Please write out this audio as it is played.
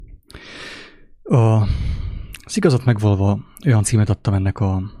Az igazat megvalva olyan címet adtam ennek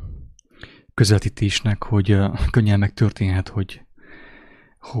a közvetítésnek, hogy könnyen megtörténhet,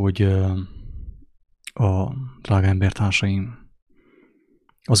 hogy a drága embertársaim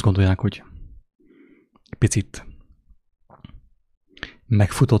azt gondolják, hogy picit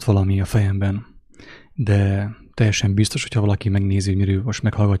megfutott valami a fejemben, de teljesen biztos, hogyha valaki megnézi, miről, most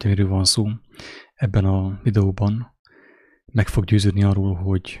meghallgatja, miről van szó ebben a videóban, meg fog győződni arról,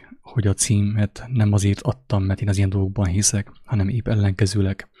 hogy a címet nem azért adtam, mert én az ilyen dolgokban hiszek, hanem épp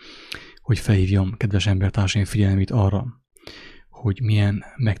ellenkezőleg, hogy felhívjam kedves embertársaim figyelmét arra, hogy milyen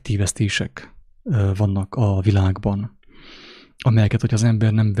megtévesztések vannak a világban, amelyeket, hogyha az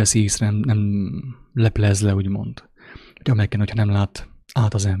ember nem vesz észre, nem leplez le, úgymond, amelyeken, hogyha nem lát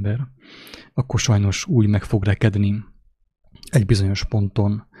át az ember, akkor sajnos úgy meg fog rekedni egy bizonyos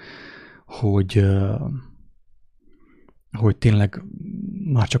ponton, hogy tényleg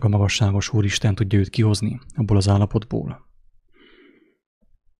már csak a magasságos Úristen tudja őt kihozni abból az állapotból.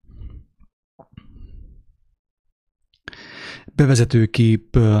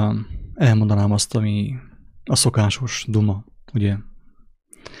 Bevezetőképp elmondanám azt, ami a szokásos duma, ugye?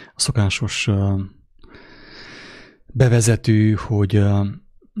 A szokásos bevezető, hogy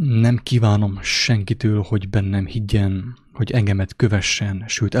nem kívánom senkitől, hogy bennem higgyen, hogy engemet kövessen,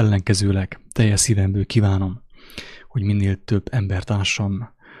 sőt ellenkezőleg teljes szívemből kívánom, hogy minél több embertársam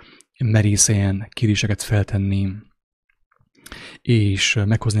merészeljen kéréseket feltenni, és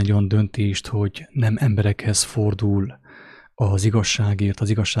meghozni egy olyan döntést, hogy nem emberekhez fordul az igazságért, az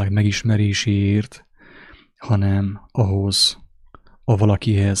igazság megismeréséért, hanem ahhoz a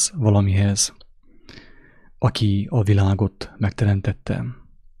valakihez, valamihez, aki a világot megteremtette.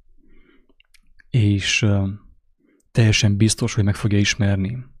 És teljesen biztos, hogy meg fogja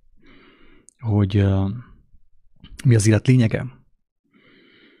ismerni, hogy mi az élet lényege,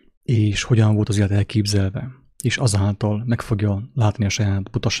 és hogyan volt az élet elképzelve, és azáltal meg fogja látni a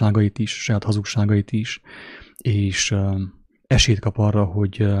saját butaságait is, saját hazugságait is, és esélyt kap arra,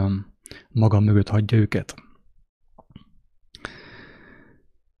 hogy maga mögött hagyja őket.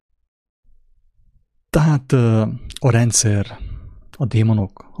 Tehát a rendszer, a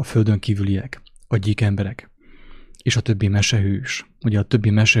démonok, a földönkívüliek, a gyíkemberek és a többi mesehős. Ugye a többi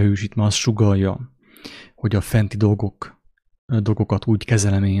mesehős itt már azt sugallja, hogy a fenti dolgokat úgy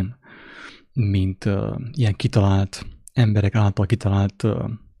kezelem én, mint ilyen kitalált, emberek által kitalált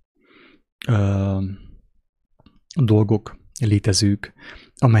dolgok, létezők,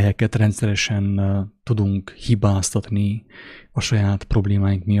 amelyeket rendszeresen tudunk hibáztatni a saját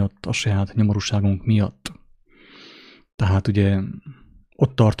problémáink miatt, a saját nyomorúságunk miatt. Tehát ugye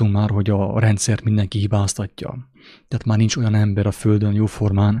ott tartunk már, hogy a rendszert mindenki hibáztatja. Tehát már nincs olyan ember a Földön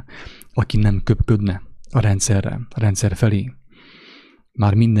jóformán, aki nem köpködne a rendszerre, a rendszer felé.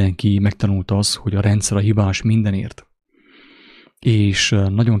 Már mindenki megtanult az, hogy a rendszer a hibás mindenért. És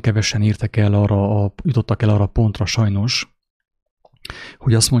nagyon kevesen jutottak el arra a pontra sajnos,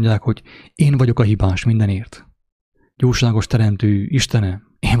 hogy azt mondják, hogy én vagyok a hibás mindenért. Jóságos teremtő Istene,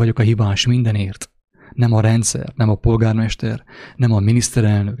 én vagyok a hibás mindenért. Nem a rendszer, nem a polgármester, nem a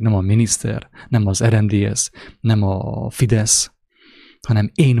miniszterelnök, nem a miniszter, nem az RMDS, nem a Fidesz,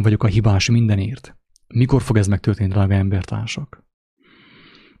 hanem én vagyok a hibás mindenért. Mikor fog ez megtörténni, drága embertársak?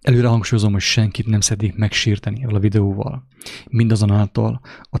 Előre hangsúlyozom, hogy senkit nem szeretnék megsérteni ezzel a videóval. Mindazonáltal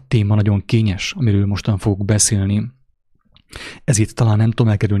a téma nagyon kényes, amiről mostan fogok beszélni. Ezért talán nem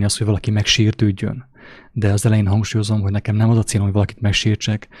tudom elkerülni azt, hogy valaki megsértődjön. De az elején hangsúlyozom, hogy nekem nem az a célom, hogy valakit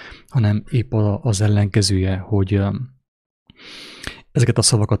megsértsek, hanem épp az ellenkezője, hogy ezeket a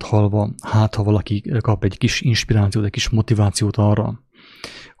szavakat hallva, hát ha valaki kap egy kis inspirációt, egy kis motivációt arra,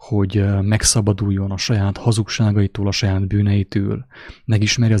 hogy megszabaduljon a saját hazugságaitól, a saját bűneitől,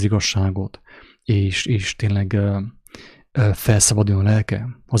 megismeri az igazságot, és tényleg felszabaduljon a lelke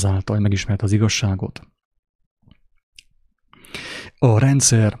azáltal, hogy megismerte az igazságot. A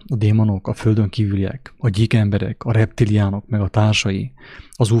rendszer, a démonok, a földönkívüliek, a gyíkemberek, a reptiliánok, meg a társai,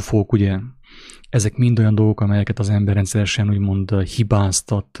 az UFO-k, ugye, ezek mind olyan dolgok, amelyeket az ember rendszeresen úgymond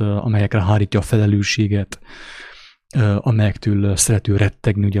hibáztat, amelyekre hárítja a felelősséget, amelyektől szerető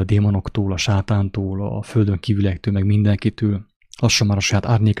rettegni, ugye a démonoktól, a sátántól, a földönkívüliektől, meg mindenkitől, lassan már a saját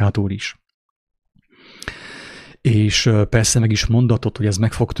árnyékától is. És persze meg is mondatot, hogy ez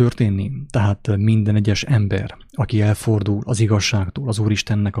meg fog történni. Tehát minden egyes ember, aki elfordul az igazságtól, az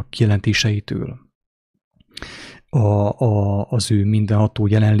Úristennek a kijelentéseitől, az ő mindenható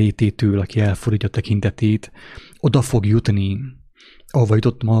jelenlététől, aki elfordítja tekintetét, oda fog jutni, ahova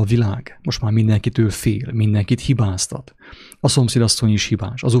jutott ma a világ. Most már mindenkitől fél, mindenkit hibáztat. A szomszédasszony is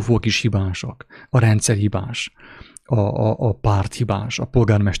hibás, az ufók is hibásak, a rendszer hibás, a párt hibás, a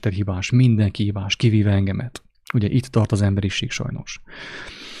polgármester hibás, mindenki hibás, kivéve engemet. Ugye itt tart az emberiség sajnos.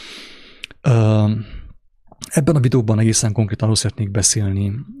 Ebben a videóban egészen konkrétan arról szeretnék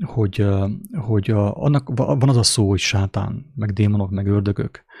beszélni, hogy annak van az a szó, hogy sátán, meg démonok, meg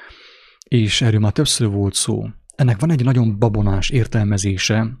ördögök, és erről már többször volt szó. Ennek van egy nagyon babonás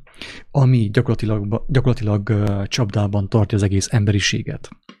értelmezése, ami gyakorlatilag csapdában tartja az egész emberiséget.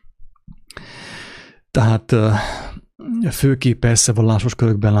 Tehát főképp persze vallásos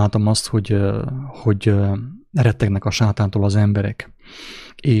körökben látom azt, hogy rettegnek a sátántól az emberek.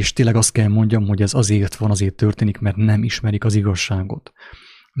 És tényleg azt kell mondjam, hogy ez azért van, azért történik, mert nem ismerik az igazságot.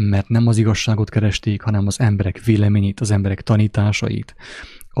 Mert nem az igazságot keresték, hanem az emberek véleményét, az emberek tanításait,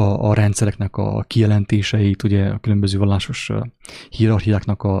 a rendszereknek a kijelentéseit, ugye a különböző vallásos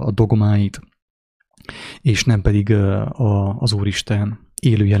hierarchiáknak a dogmáit, és nem pedig az Úristen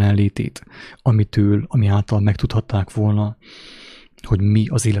élő jelenlétét, ami által megtudhatták volna, hogy mi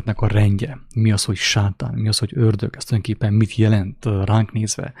az életnek a rendje, mi az, hogy sátán, mi az, hogy ördög, ez tulajdonképpen mit jelent ránk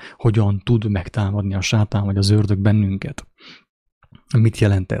nézve, hogyan tud megtámadni a sátán vagy az ördög bennünket. Mit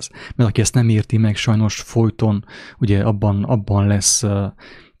jelent ez? Mert aki ezt nem érti meg, sajnos folyton, ugye abban lesz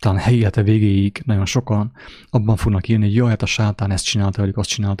talán helyi élete végéig nagyon sokan, abban fognak írni, hogy jaj, hát a sátán ezt csinálta velük, azt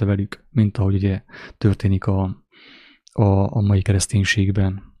csinálta velük, mint ahogy ugye történik a mai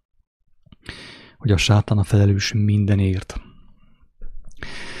kereszténységben, hogy a sátán a felelős mindenért.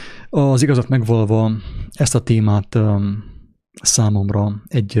 Az igazat megvalva ezt a témát számomra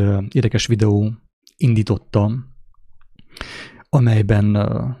egy érdekes videó indította, amelyben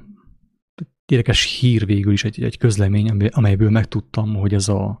érdekes hír végül is egy közlemény, amelyből megtudtam, hogy ez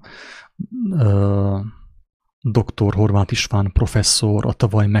a dr. Horváth István professzor a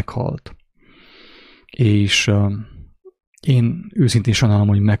tavaly meghalt. És én őszintén sajnálom,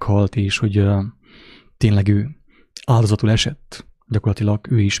 hogy meghalt, és hogy tényleg ő áldozatul esett.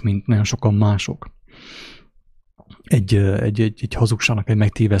 Gyakorlatilag ő is, mint nagyon sokan mások. Egy hazugságnak, egy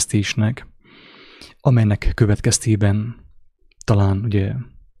megtévesztésnek, amelynek következtében talán ugye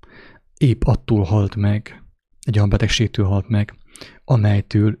épp attól halt meg, egy olyan betegségtől halt meg,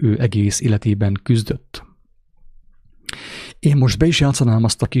 amelytől ő egész életében küzdött. Én most be is játszanám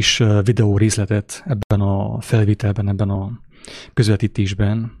azt a kis videó részletet ebben a felvételben, ebben a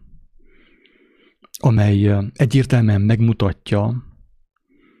közvetítésben, amely egyértelműen megmutatja,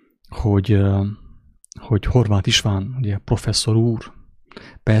 hogy Horváth István, ugye professzor úr,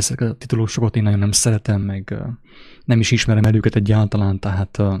 persze a titulusokat én nagyon nem szeretem, meg nem is ismerem el őket egyáltalán,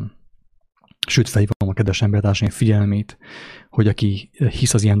 tehát sőt felhívom a kedves embertársaim figyelmét, hogy aki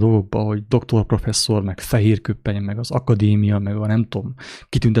hisz az ilyen dolgokba, hogy doktor, professzor, meg fehér köppeny, meg az akadémia, meg a nem tudom,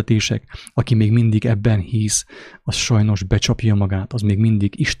 kitüntetések, aki még mindig ebben hisz, az sajnos becsapja magát, az még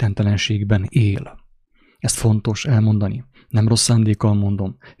mindig istentelenségben él. Ezt fontos elmondani. Nem rossz szándékkal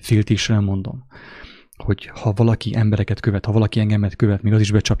mondom, féltéssel mondom, hogy ha valaki embereket követ, ha valaki engemet követ, még az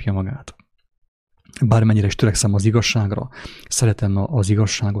is becsapja magát. Bármennyire is törekszem az igazságra, szeretem az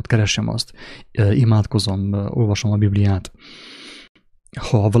igazságot, keresem azt, imádkozom, olvasom a Bibliát.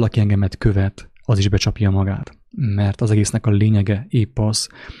 Ha valaki engemet követ, az is becsapja magát. Mert az egésznek a lényege épp az,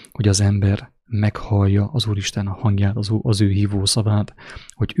 hogy az ember meghallja az Úristen hangját, az ő hívó szavát,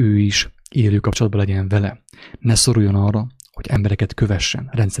 hogy ő is élő kapcsolatban legyen vele. Ne szoruljon arra, hogy embereket kövessen,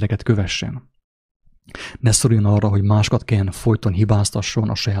 rendszereket kövessen. Ne szoruljon arra, hogy másokat kelljen folyton hibáztasson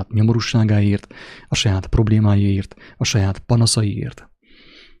a saját nyomorúságáért, a saját problémáiért, a saját panaszaiért.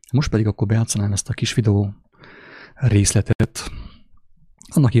 Most pedig akkor bejátszanám ezt a kis videó részletet,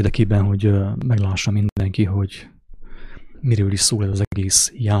 annak érdekében, hogy meglássa mindenki, hogy miről is szól ez az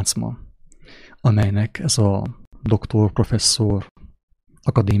egész játszma, amelynek ez a doktor, professzor,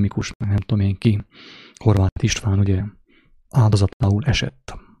 akadémikus, nem tudom én ki, Horváth István ugye áldozatául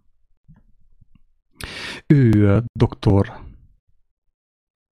esett. Ő doktor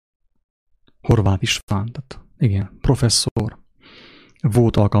Horváth István, tehát igen, professzor.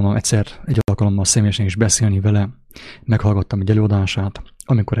 Volt alkalmam egy alkalommal személyesen is beszélni vele, meghallgattam egy előadását,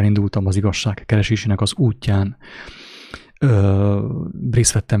 amikor elindultam az igazság keresésének az útján.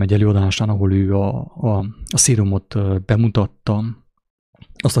 Részt vettem egy előadásán, ahol ő a szérumot bemutatta,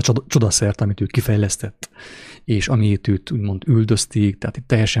 azt a csodaszert, amit ő kifejlesztett, és amit őt úgymond üldözték, tehát itt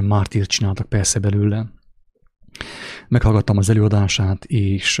teljesen mártírt csináltak persze belőle. Meghallgattam az előadását,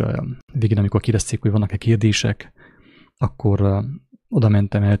 és végén, amikor kérdezték, hogy vannak-e kérdések, akkor oda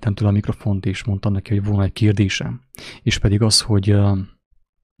mentem, eltem tőle a mikrofont, és mondtam neki, hogy volna egy kérdésem. És pedig az, hogy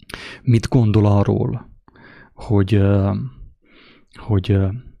mit gondol arról, hogy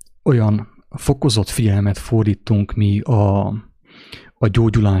olyan fokozott figyelmet fordítunk mi a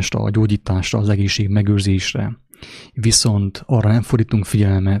gyógyulásra, a gyógyításra, az egészség megőrzésre, viszont arra nem fordítunk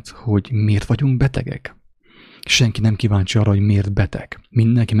figyelmet, hogy miért vagyunk betegek. Senki nem kíváncsi arra, hogy miért beteg.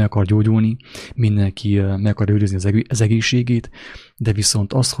 Mindenki meg akar gyógyulni, mindenki meg akar őrizni az egészségét, de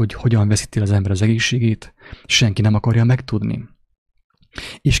viszont az, hogy hogyan veszíti az ember az egészségét, senki nem akarja megtudni.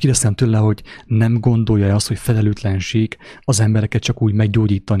 És kérdeztem tőle, hogy nem gondolja azt, hogy felelőtlenség az embereket csak úgy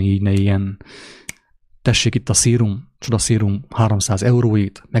meggyógyítani, így ne ilyen, tessék itt a szérum, csodaszérum 300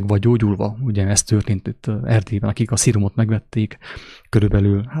 euróit, meg vagy gyógyulva. Ugye ez történt itt Erdélyben, akik a szérumot megvették,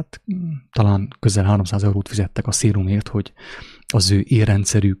 körülbelül, hát talán közel 300 eurót fizettek a szérumért, hogy az ő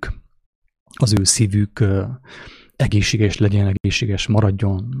érrendszerük, az ő szívük egészséges legyen, egészséges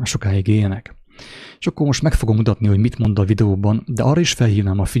maradjon, sokáig éljenek. És akkor most meg fogom mutatni, hogy mit mond a videóban, de arra is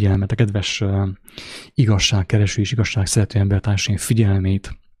felhívnám a figyelmet, a kedves igazságkereső és igazságszerető embertársaim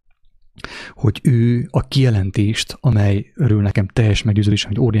figyelmét, hogy ő a kijelentést, amelyről nekem teljes meggyőződésem,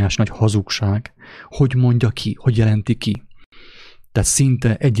 hogy óriási nagy hazugság, hogy mondja ki, hogy jelenti ki. Tehát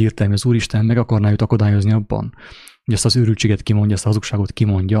szinte egyértelmű, az Úristen meg akarná őt akadályozni abban, hogy ezt az őrültséget kimondja, ezt a hazugságot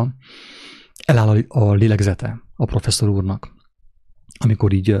kimondja. Eláll a lélegzete a professzor úrnak,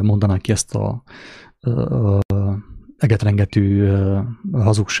 amikor így mondaná ki ezt a egetrengető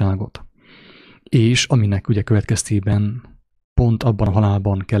hazugságot. És aminek ugye következtében pont abban a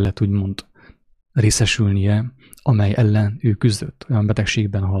halálban kellett úgymond részesülnie, amely ellen ő küzdött, olyan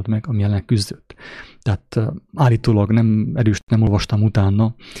betegségben halt meg, ami ellen küzdött. Tehát állítólag nem olvastam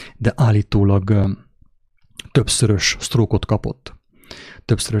utána, de állítólag többszörös sztrókot kapott.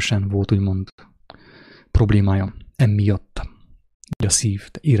 Többszörösen volt úgymond problémája emiatt. A szív,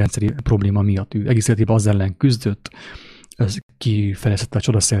 érrendszeri probléma miatt ő egész életében az ellen küzdött, az kifejezette a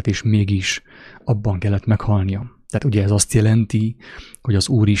csodaszert, és mégis abban kellett meghalnia. Tehát ugye ez azt jelenti, hogy az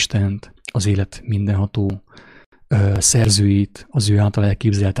Úristent, az élet mindenható szerzőjét, az ő által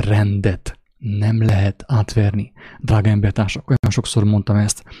elképzelt rendet nem lehet átverni. Drága embertársak, olyan sokszor mondtam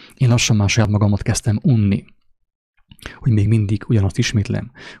ezt, én lassan már saját magamat kezdtem unni, hogy még mindig ugyanazt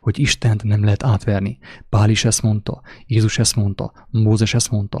ismétlem, hogy Istent nem lehet átverni. Pál is ezt mondta, Jézus ezt mondta, Mózes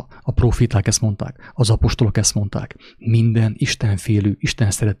ezt mondta, a proféták ezt mondták, az apostolok ezt mondták. Minden istenfélő,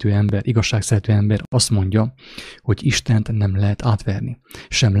 Isten szerető ember, igazságszerető ember azt mondja, hogy Istent nem lehet átverni.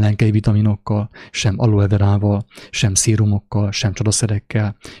 Sem lenkei vitaminokkal, sem aloe verával, sem szérumokkal, sem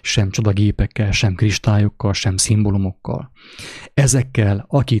csodaszerekkel, sem csodagépekkel, sem kristályokkal, sem szimbólumokkal. Ezekkel,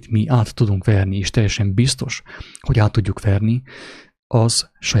 akit mi át tudunk verni, és teljesen biztos, hogy át tudjuk verni, az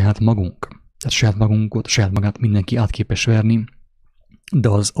saját magunk. Tehát saját magunkat, saját magát mindenki át képes verni, de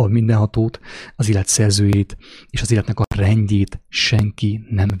az a mindenhatót, az élet szerzőjét és az életnek a rendjét senki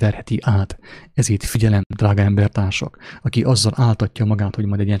nem verheti át. Ezért figyelem, drága embertársak, aki azzal áltatja magát, hogy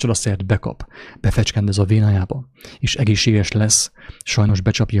majd egy ilyen csodaszert bekap, befecskendez a vénájába, és egészséges lesz, sajnos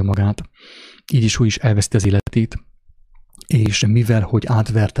becsapja magát, így is úgy is elveszti az életét, és mivel, hogy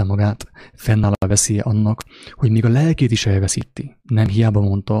átverte magát, fennáll a veszélye annak, hogy még a lelkét is elveszíti. Nem hiába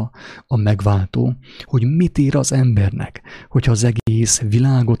mondta a megváltó, hogy mit ér az embernek, hogyha az egész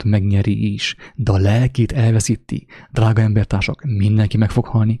világot megnyeri is, de a lelkét elveszíti. Drága embertársak, mindenki meg fog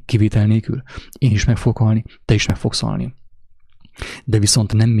halni, kivétel nélkül. Én is meg fogok halni, te is meg fogsz halni. De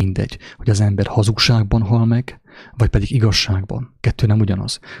viszont nem mindegy, hogy az ember hazugságban hal meg, vagy pedig igazságban. Kettő nem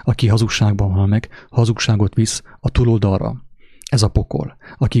ugyanaz. Aki hazugságban hal meg, hazugságot visz a túloldalra. Ez a pokol.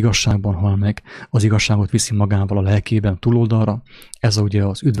 Aki igazságban hal meg, az igazságot viszi magával a lelkében a túloldalra. Ez ugye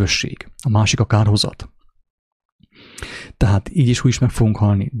az üdvösség. A másik a kárhozat. Tehát így is úgy is meg fogunk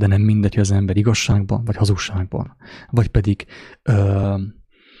halni, de nem mindegy, hogy az ember igazságban, vagy hazugságban. Vagy pedig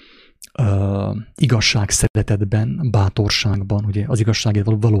igazság szeretetben, bátorságban, ugye az igazságért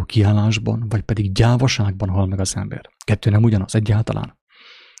való kiállásban, vagy pedig gyávaságban hal meg az ember. Kettő nem ugyanaz egyáltalán.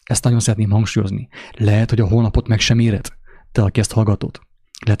 Ezt nagyon szeretném hangsúlyozni. Lehet, hogy a holnapot meg sem éred, te, aki ezt hallgatod.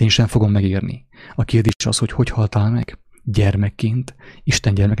 Lehet, én sem fogom megérni. A kérdés az, hogy haltál meg? Gyermekként,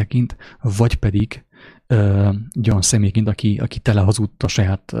 Isten gyermekeként, vagy pedig olyan személyként, aki tele hazudta a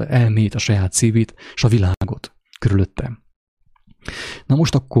saját elmét, a saját szívét, és a világot körülötte. Na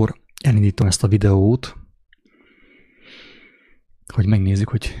most akkor elindítom ezt a videót, hogy megnézzük,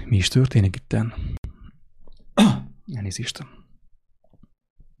 hogy mi is történik itten. Elnézést.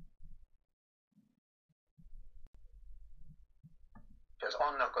 Ez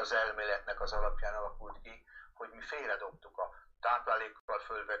annak az elméletnek az alapján alakult ki, hogy mi félredobtuk a táplálékkal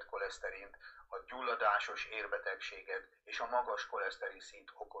fölvett koleszterint, a gyulladásos érbetegséget és a magas koleszterin szint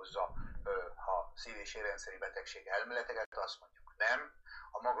okozza a szív- és érrendszeri betegség elméleteket, azt mondjuk nem.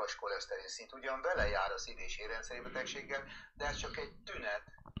 A magas koleszterin szint ugyan vele jár a szív- és érrendszeri betegséggel, de ez csak egy tünet,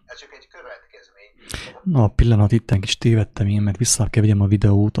 ez csak egy következmény. Na, a pillanat itten kis tévedtem én, mert vissza kell vegyem a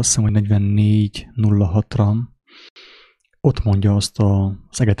videót, azt hiszem, hogy 44.06-ra ott mondja azt a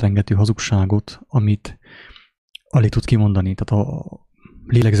szegetrengető hazugságot, amit alig tud kimondani, tehát a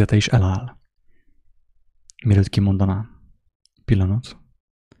lélegzete is eláll. Mielőtt kimondaná. Pillanat.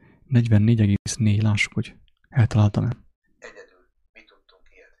 44,4, lássuk, hogy eltaláltam-e. Egyedül mi tudtunk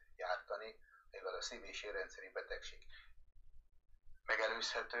ilyet gyártani, mivel a szív- és érrendszeri betegség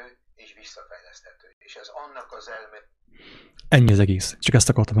megelőzhető és visszafejleszthető. És ez annak az Ennyi az egész. Csak ezt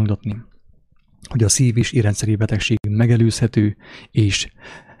akartam megmutatni, hogy a szív- és érrendszeri betegség megelőzhető és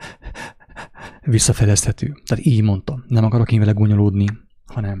visszafejleszthető. Tehát így mondtam. Nem akarok én vele gúnyolódni,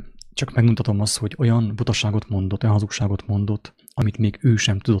 hanem csak megmutatom azt, hogy olyan butaságot mondott, olyan hazugságot mondott, amit még ő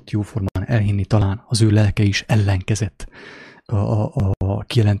sem tudott jóformán elhinni, talán az ő lelke is ellenkezett a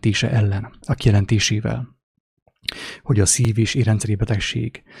kijelentése ellen, a kijelentésével, hogy a szív- és érrendszeri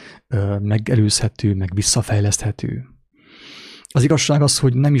betegség megelőzhető, meg visszafejleszthető. Az igazság az,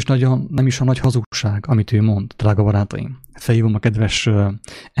 hogy nem is a nagy hazugság, amit ő mond, drága barátaim. Felhívom a kedves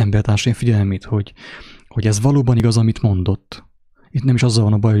embertársaim figyelmét, hogy ez valóban igaz, amit mondott. Itt nem is azzal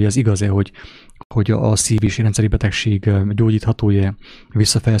van a baj, hogy ez igaz-e, hogy a szív- és érrendszeri betegség gyógyítható-e,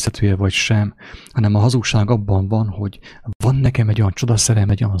 visszafejleszthető-e vagy sem, hanem a hazugság abban van, hogy van nekem egy olyan csodaszerem,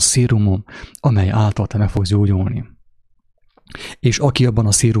 egy olyan szérumom, amely által te meg fogsz gyógyulni. És aki abban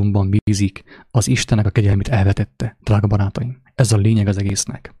a szérumban bízik, az Istennek a kegyelmét elvetette, drága barátaim. Ez a lényeg az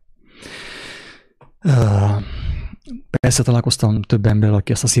egésznek. Persze találkoztam több emberrel,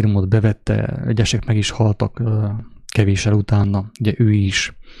 aki ezt a szérumot bevette, egyesek meg is haltak kevéssel utána. Ugye ő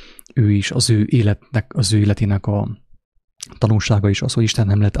is az ő életének a tanulsága is az, hogy Isten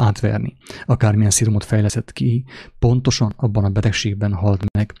nem lehet átverni. Akármilyen szérumot fejlesztett ki, pontosan abban a betegségben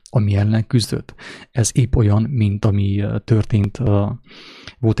halt meg, ami ellen küzdött. Ez épp olyan, mint ami történt.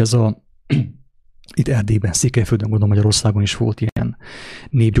 Volt ez itt Erdélyben, Székelyföldön, gondolom Magyarországon is volt ilyen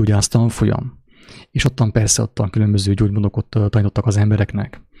népgyógyász tanfolyam. És ottan különböző gyógymódokat tanítottak az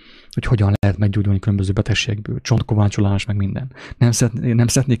embereknek, hogy hogyan lehet meggyógyulni különböző betegségekből, csontkovácsolás, meg minden. Nem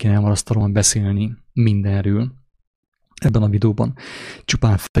szeretnék én elmarasztalóan beszélni mindenről ebben a videóban.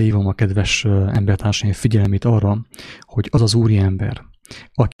 Csupán felhívom a kedves embertársaim figyelmét arra, hogy az az úriember,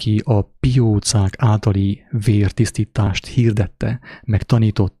 aki a piócák általi vértisztítást hirdette, meg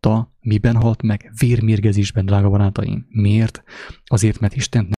tanította, miben halt meg? Vérmérgezésben, drága barátaim. Miért? Azért, mert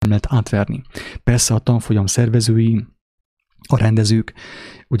Istent nem lehet átverni. Persze a tanfolyam szervezői, a rendezők,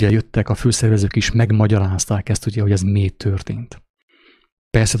 ugye jöttek, a főszervezők is megmagyarázták ezt, ugye, hogy ez miért történt.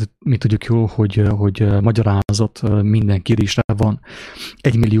 Persze mi tudjuk jól, hogy magyarázat minden kérdésre van,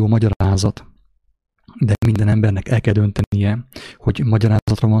 1 millió magyarázat, de minden embernek el kell döntenie, hogy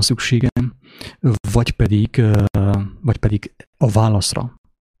magyarázatra van szüksége, vagy pedig a válaszra.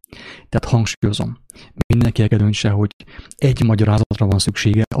 Tehát hangsúlyozom, mindenki el kell döntse, hogy egy magyarázatra van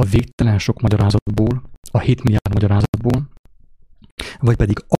szüksége a végtelen sok magyarázatból, a 7 milliárd magyarázatból, vagy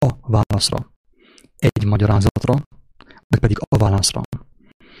pedig a válaszra. Egy magyarázatra, vagy pedig a válaszra.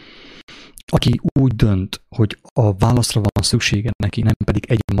 Aki úgy dönt, hogy a válaszra van szüksége neki, nem pedig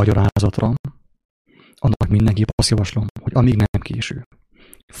egy magyarázatra, annak mindenképp azt javaslom, hogy amíg nem késő,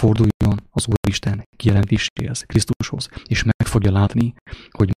 forduljon az Úristen kijelentéséhez, Krisztushoz, és meg fogja látni,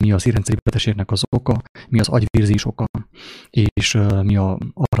 hogy mi az érrendszeri betegségnek az oka, mi az agyvérzés oka, és mi a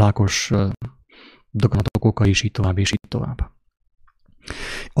rákos daganatok oka, és így tovább, és így tovább.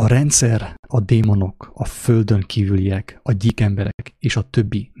 A rendszer, a démonok, a földönkívüliek, a gyíkemberek és a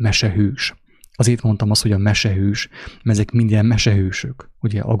többi mesehős. Azért mondtam azt, hogy a mesehős, mert ezek mind ilyen mesehősök,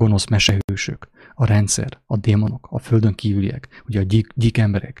 ugye a gonosz mesehősök, a rendszer, a démonok, a földönkívüliek, ugye a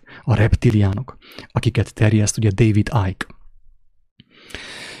gyíkemberek, a reptiliánok, akiket terjeszt ugye David Icke.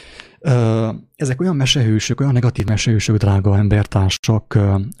 Ezek olyan mesehősök, olyan negatív mesehősök, drága embertársak,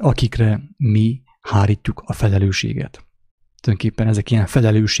 akikre mi hárítjuk a felelősséget. Tulajdonképpen ezek ilyen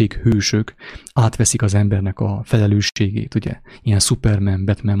felelősséghősök, átveszik az embernek a felelősségét, ugye, ilyen Superman,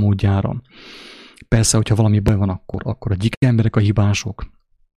 Batman módjára. Persze, hogyha valami baj van, akkor a gyíkemberek a hibások,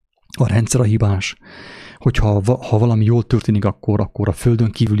 a rendszer a hibás, hogyha valami jól történik, akkor a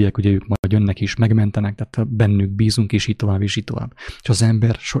földön kívüliek, ugye ők majd jönnek és megmentenek, tehát bennük bízunk, és így tovább, és így tovább. És az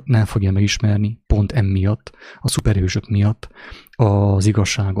ember nem fogja megismerni pont emiatt, a szuperhősök miatt az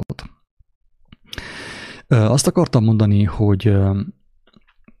igazságot. Azt akartam mondani, hogy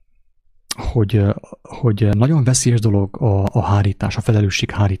nagyon veszélyes dolog a hárítás, a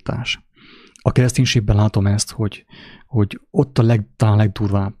felelősséghárítás. A kereszténységben látom ezt, hogy ott talán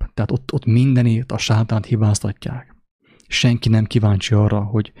legdurvább. Tehát ott mindenért a sátánt hibáztatják. Senki nem kíváncsi arra,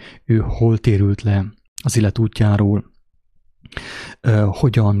 hogy ő hol térült le az élet útjáról,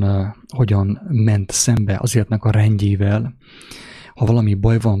 hogyan ment szembe az életnek a rendjével. Ha valami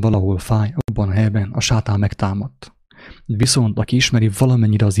baj van, valahol fáj, abban a helyben a sátán megtámadt. Viszont aki ismeri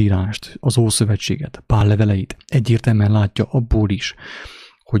valamennyire az írást, az Ószövetséget, Pál leveleit, egyértelműen látja abból is,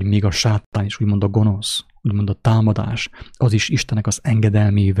 hogy még a sátán is, úgymond a gonosz, úgymond a támadás, az is Istennek az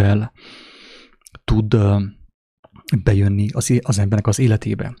engedelmével tud bejönni az embernek az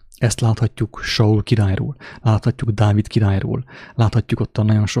életébe. Ezt láthatjuk Saul királyról, láthatjuk Dávid királyról, láthatjuk ott a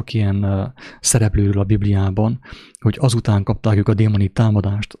nagyon sok ilyen szereplőről a Bibliában, hogy azután kapták ők a démoni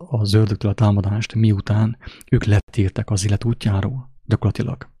támadást, az ördögtől a támadást, miután ők letértek az élet útjáról,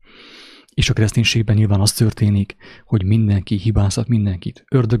 gyakorlatilag. És a kereszténységben nyilván az történik, hogy mindenki hibáztat mindenkit,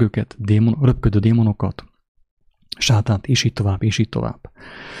 ördögöket, röpködő démonokat, sátánt, és így tovább, és így tovább.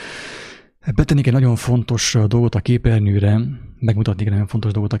 Betennék egy nagyon fontos dolgot a képernyőre, megmutatnék egy nagyon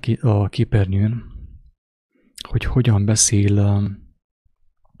fontos dolgot a képernyőn, hogy hogyan beszél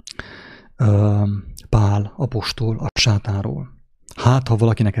Pál apostol a sátánról. Hát, ha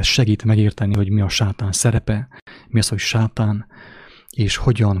valakinek ez segít megérteni, hogy mi a sátán szerepe, mi az, hogy sátán, és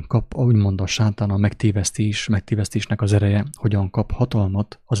hogyan kap, úgymond a sátán a megtévesztésnek az ereje, hogyan kap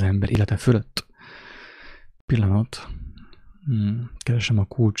hatalmat az ember élete fölött. Pillanat. Keresem a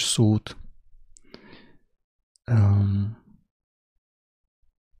kulcs szót.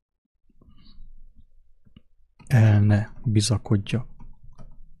 El ne bizakodja.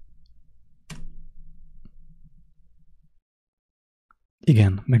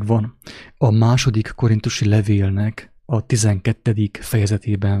 Igen, megvan. A második korintusi levélnek a 12.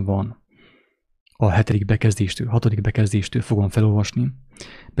 fejezetében van. A 7. bekezdéstől, 6. bekezdéstől fogom felolvasni.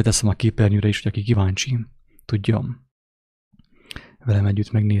 Beteszem a képernyőre is, hogy aki kíváncsi, tudja velem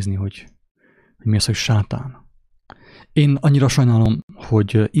együtt megnézni, hogy mi az, hogy sátán. Én annyira sajnálom,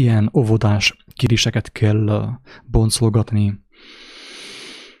 hogy ilyen óvodás kéréseket kell boncolgatni.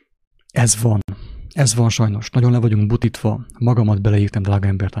 Ez van sajnos. Nagyon le vagyunk butítva, magamat beleírtam, drága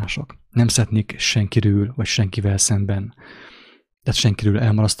embertársak. Nem szeretnék senkiről, vagy senkivel szemben, tehát senkiről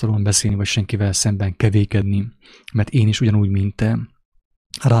elmarasztalóan beszélni, vagy senkivel szemben kevékedni, mert én is ugyanúgy, mint te,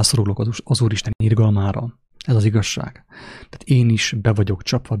 rászorulok az Úristen irgalmára. Ez az igazság. Tehát én is be vagyok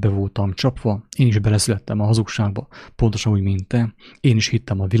csapva, be voltam csapva, én is beleszülettem a hazugságba, pontosan úgy, mint te. Én is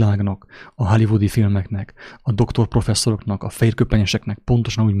hittem a világnak, a hollywoodi filmeknek, a doktorprofesszoroknak, a fehérköpenyeseknek,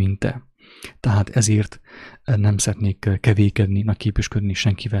 pontosan úgy, mint te. Tehát ezért nem szeretnék kevékedni, nagyképűsködni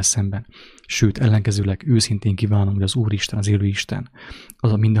senkivel szemben. Sőt, ellenkezőleg őszintén kívánom, hogy az Úristen, az élő Isten,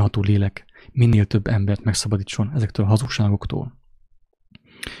 az a mindenható lélek minél több embert megszabadítson ezektől a hazugságoktól,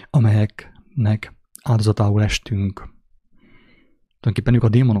 amelyeknek áldozatául estünk. Tulajdonképpen ők a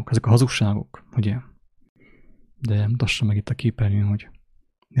démonok, ezek a hazugságok, ugye? De mutassa meg itt a képernyőn, hogy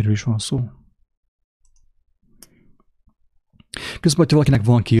miről is van szó. Közben, hogyha valakinek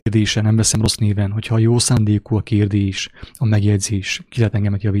van kérdése, nem veszem rossz néven, hogyha jó szándékú a kérdés, a megjegyzés, ki lehet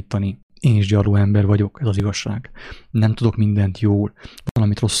engemet javítani. Én is gyarló ember vagyok, ez az igazság. Nem tudok mindent jól,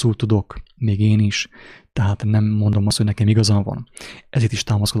 valamit rosszul tudok, még én is, tehát nem mondom azt, hogy nekem igazam van. Ezért is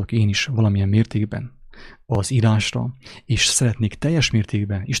támaszkodok én is valamilyen mértékben az írásra, és szeretnék teljes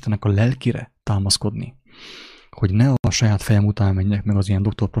mértékben Istennek a lelkére támaszkodni, hogy ne a saját fejem után menjek meg az ilyen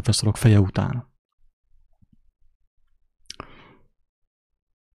doktorprofesszorok feje után.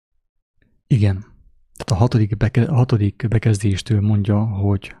 Igen, tehát a hatodik bekezdéstől mondja,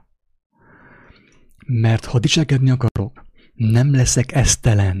 hogy mert ha dicsekedni akarok, nem leszek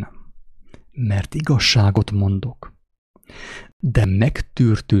esztelen, mert igazságot mondok, de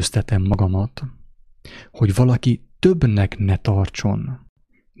megtűrtőztetem magamat, hogy valaki többnek ne tartson,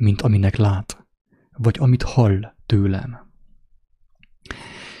 mint aminek lát, vagy amit hall tőlem.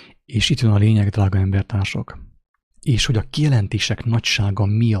 És itt jön a lényeg, drága embertársak, és hogy a kijelentések nagysága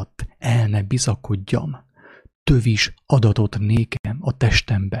miatt el ne bizakodjam, tövis adatot nékem a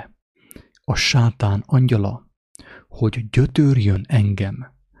testembe, a sátán angyala, hogy gyötörjön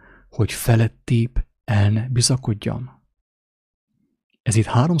engem, hogy felettébb el ne bizakodjam. Ezért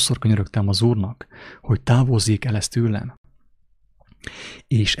 3-szor könyörögtem az Úrnak, hogy távozzék el ezt tőlem.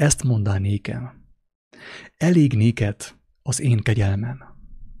 És ezt mondá nékem, elég néked az én kegyelmem,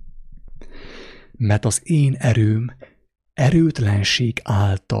 mert az én erőm erőtlenség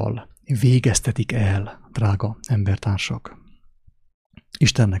által végeztetik el, drága embertársak.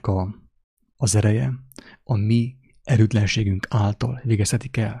 Istennek az ereje a mi erőtlenségünk által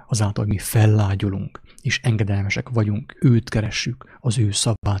végeztetik el, azáltal, hogy mi fellágyulunk, és engedelmesek vagyunk, őt keressük, az ő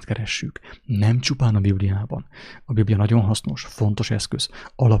szavát keressük. Nem csupán a Bibliában. A Biblia nagyon hasznos, fontos eszköz,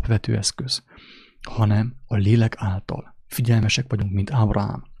 alapvető eszköz, hanem a lélek által figyelmesek vagyunk, mint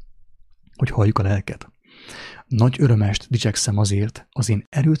Ábrahám, hogy halljuk a lelket. Nagy örömest dicsekszem azért az én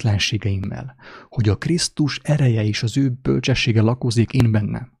erőtlenségeimmel, hogy a Krisztus ereje és az ő bölcsessége lakozik én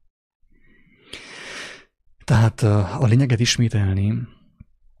bennem. Tehát a lényeget ismételni,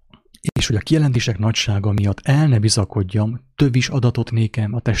 és hogy a kijelentések nagysága miatt el ne bizakodjam, több is adatot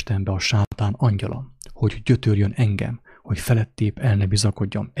nékem a testembe a sátán angyala, hogy gyötörjön engem, hogy felettébb el ne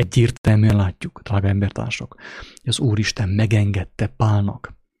bizakodjam. Egyértelműen látjuk, drága embertársak, hogy az Úristen megengedte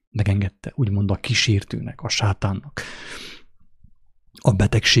Pálnak, megengedte úgymond a kísértőnek, a sátánnak, a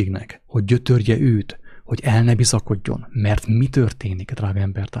betegségnek, hogy gyötörje őt, hogy el ne bizakodjon, mert mi történik, drága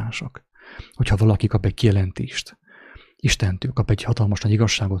embertársak, hogyha valaki kap egy kijelentést, Istentől kap egy hatalmas nagy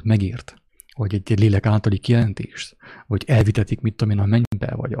igazságot, megért, vagy egy lélek általi kijelentést, vagy elvitetik, mit tudom én, a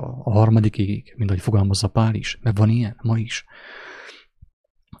mennybe, vagy a harmadik égig, mint ahogy fogalmazza Pál is, meg van ilyen, ma is.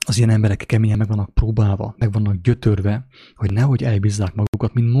 Az ilyen emberek keményen meg vannak próbálva, meg vannak gyötörve, hogy nehogy elbízzák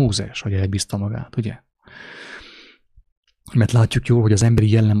magukat, mint Mózes, hogy elbízta magát, ugye? Mert látjuk jól, hogy az emberi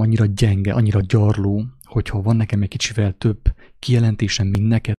jellem annyira gyenge, annyira gyarló, hogyha van nekem egy kicsivel több kijelentésem, mint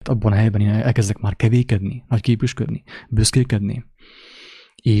neked, abban a helyben én elkezdek már kevékedni, nagyképűsködni, büszkélkedni.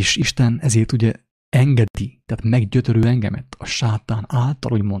 És Isten ezért ugye engedi, tehát meggyötörő engemet a sátán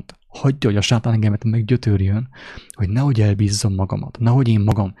által, úgymond, hagyja, hogy a sátán engemet meggyötörjön, hogy nehogy elbízzam magamat, nehogy én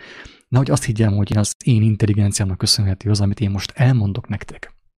magam, nehogy azt higgyem, hogy az én intelligenciámnak köszönhető az, amit én most elmondok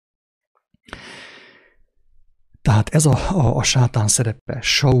nektek. Tehát ez a sátán szerepe.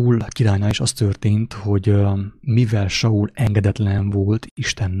 Saul királynál is az történt, hogy mivel Saul engedetlen volt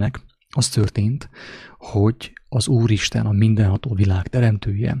Istennek, az történt, hogy az Úristen, a mindenható világ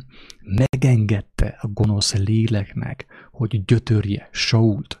teremtője megengedte a gonosz léleknek, hogy gyötörje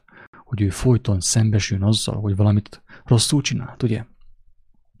Sault, hogy ő folyton szembesüljön azzal, hogy valamit rosszul csinált, ugye?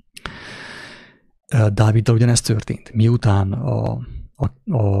 Dáviddal ugyanezt történt. Miután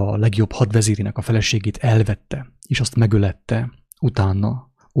a legjobb hadvezérének a feleségét elvette, és azt megölette,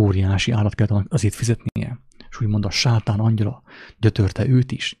 utána óriási árat kellett azért fizetnie. És úgymond a sátán angyala gyötörte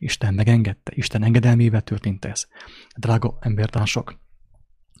őt is, Isten megengedte, Isten engedelmével történt ez. Drága embertársak,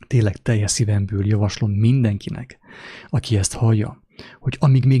 tényleg teljes szívemből javaslom mindenkinek, aki ezt hallja, hogy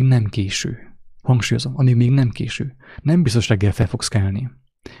amíg még nem késő, hangsúlyozom, amíg még nem késő, nem biztos reggel fel fogsz kelni.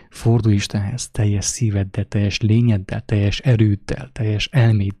 Fordulj Istenhez teljes szíveddel, teljes lényeddel, teljes erőddel, teljes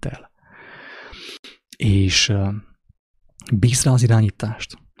elméddel. És bízz rá az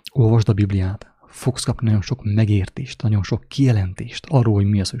irányítást, olvasd a Bibliát, fogsz kapni nagyon sok megértést, nagyon sok kijelentést arról, hogy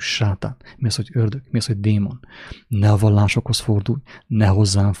mi az, hogy sátán, mi az, hogy ördög, mi az, hogy démon. Ne a vallásokhoz fordulj, ne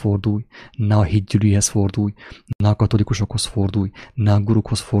hozzám fordulj, ne a hitgyűlőhez fordulj, ne a katolikusokhoz fordulj, ne a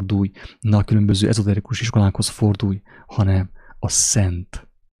gurukhoz fordulj, ne a különböző ezoterikus iskolákhoz fordulj, hanem a szent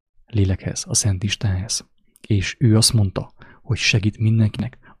lélekhez, a szent Istenhez. És ő azt mondta, hogy segít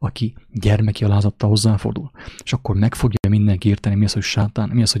mindenkinek, aki gyermeki alázattal hozzáfordul. És akkor meg fogja mindenki érteni, mi az, hogy sátán,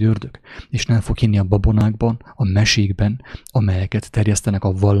 mi az, hogy ördög. És nem fog hinni a babonákban, a mesékben, amelyeket terjesztenek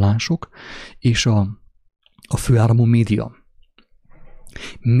a vallások és a főáramú média.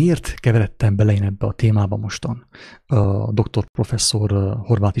 Miért keveredtem bele én ebbe a témába mostan a doktor professzor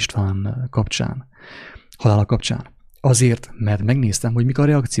Horváth István kapcsán, halála kapcsán? Azért, mert megnéztem, hogy mik a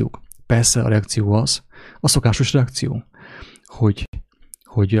reakciók. Persze a reakció az, a szokásos reakció,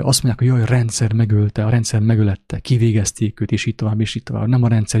 hogy azt mondják, hogy jaj, a rendszer megölte, a rendszer megölette, kivégezték őt, és így tovább, és így tovább. Nem a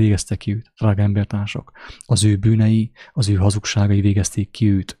rendszer végezte ki őt, drága embertársak. Az ő bűnei, az ő hazugságai végezték ki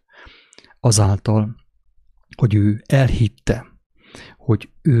őt. Azáltal, hogy ő elhitte, hogy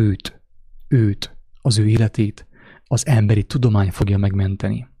őt, az ő életét az emberi tudomány fogja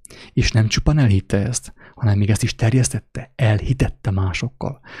megmenteni. És nem csupán elhitte ezt, hanem még ezt is terjesztette, elhitette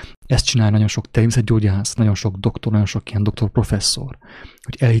másokkal. Ezt csinálja nagyon sok természetgyógyász, nagyon sok doktor, nagyon sok ilyen doktor professzor,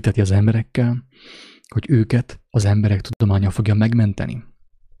 hogy elhiteti az emberekkel, hogy őket az emberek tudománya fogja megmenteni.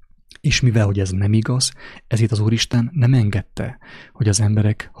 És mivel, hogy ez nem igaz, ezért az Úristen nem engedte, hogy az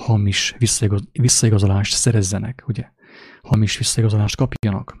emberek hamis visszaigazolást szerezzenek, ugye? Hamis visszaigazolást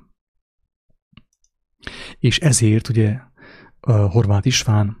kapjanak. És ezért ugye Horváth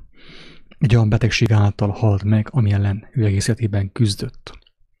István egy olyan betegség által halt meg, ami ellen ő egész életében küzdött.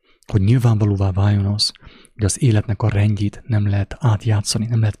 Hogy nyilvánvalóvá váljon az, hogy az életnek a rendjét nem lehet átjátszani,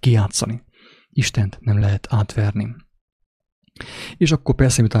 nem lehet kijátszani. Istent nem lehet átverni. És akkor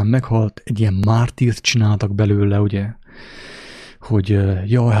persze, miután meghalt, egy ilyen mártírt csináltak belőle, ugye, hogy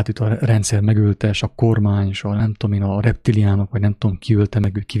ja, hát itt a rendszer megölte, és a kormány, és a nem tudom én, a reptiliánok, vagy nem tudom ki ölte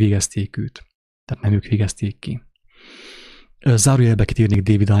meg, ők kivégezték őt. Tehát nem ők végezték ki. Zárójelbe kitérnék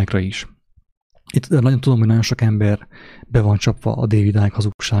David Icke-ra is. Itt nagyon tudom, hogy nagyon sok ember be van csapva a David Icke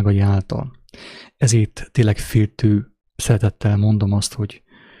hazugságai által. Ezért tényleg féltő szeretettel mondom azt, hogy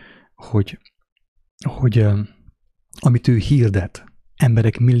amit ő hirdet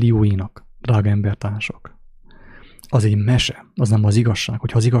emberek millióinak, drága embertársak, az egy mese, az nem az igazság.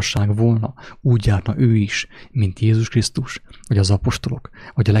 Hogyha az igazság volna, úgy járna ő is, mint Jézus Krisztus, vagy az apostolok,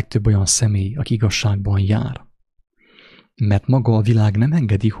 vagy a legtöbb olyan személy, aki igazságban jár. Mert maga a világ nem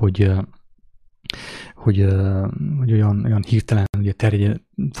engedi, hogy olyan hirtelen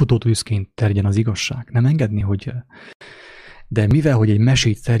futótűzként terjedjen az igazság. Nem engedni, hogy... De mivel, hogy egy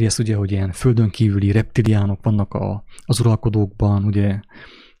mesét terjeszt, ugye, hogy ilyen földönkívüli reptiliánok vannak az uralkodókban, ugye,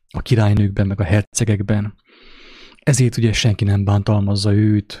 a királynőkben, meg a hercegekben, ezért ugye senki nem bántalmazza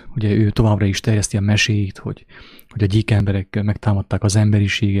őt, ugye ő továbbra is terjeszti a meséit, hogy a gyíkemberek megtámadták az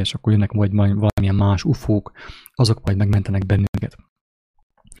emberiséget, és akkor jönnek majd valamilyen más ufók, azok majd megmentenek bennünket.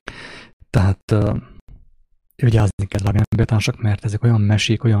 Tehát vigyázni kell, drága embertársak, mert ezek olyan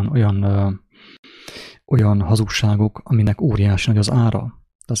mesék, olyan hazugságok, aminek óriási nagy az ára.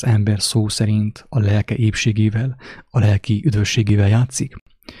 Az ember szó szerint a lelke épségével, a lelki üdvösségével játszik,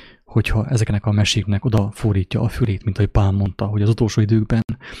 hogyha ezeknek a meséknek odafordítja a fülét, mint ahogy Pál mondta, hogy az utolsó időkben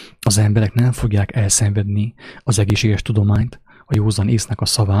az emberek nem fogják elszenvedni az egészséges tudományt, a józan észnek a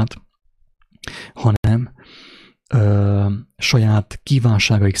szavát, hanem saját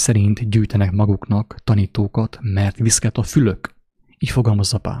kívánságaik szerint gyűjtenek maguknak tanítókat, mert viszket a fülök. Így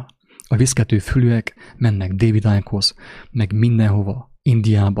fogalmazza Pál. A viszkető fülűek mennek David Icke-hoz, meg mindenhova,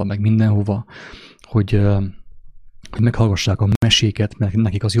 Indiába, meg mindenhova, hogy meghallgassák a meséket, mert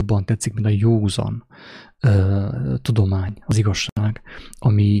nekik az jobban tetszik, mint a józan tudomány, az igazság,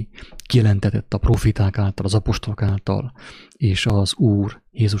 ami kijelentetett a profiták által, az apostolok által, és az Úr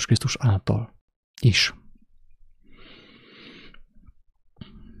Jézus Krisztus által is.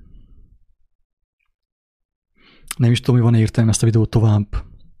 Nem is tudom, hogy van-e értelme ezt a videót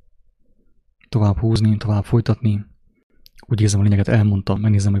tovább húzni, tovább folytatni. Úgy érzem, a lényeget elmondtam,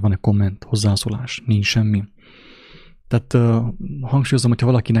 megnézem, hogy van-e komment, hozzászólás, nincs semmi. Tehát hangsúlyozom, hogyha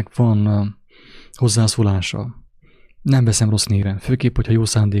valakinek van hozzászólása, nem veszem rossz néven, főképp, hogyha jó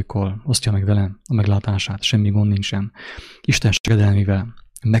szándékkal osztja meg velem a meglátását, semmi gond nincsen. Isten segedelmével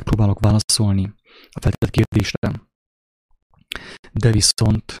megpróbálok válaszolni a feltett kérdésre. De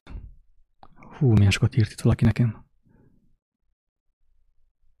viszont... milyen sokat írt itt valaki nekem.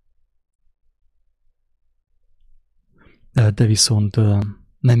 De viszont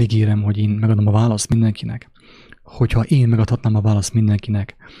nem ígérem, hogy én megadom a választ mindenkinek. Hogyha én megadhatnám a választ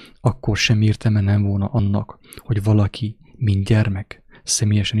mindenkinek, akkor semmi értelme nem volna annak, hogy valaki, mint gyermek,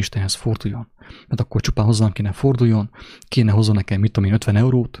 személyesen Istenhez forduljon. Mert akkor csupán hozzám kéne forduljon, kéne hozzon nekem, mit tudom én, 50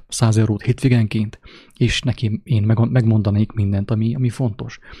 eurót, 100 eurót hétvégenként, és neki én megmondanék mindent, ami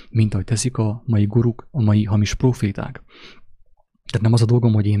fontos. Mint ahogy teszik a mai guruk, a mai hamis proféták. Tehát nem az a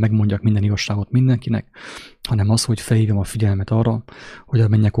dolgom, hogy én megmondjak minden igazságot mindenkinek, hanem az, hogy felhívjam a figyelmet arra, hogy a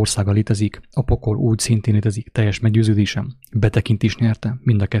mennyek országa létezik, a pokol úgy szintén létezik, teljes meggyőződésem, betekintést nyertem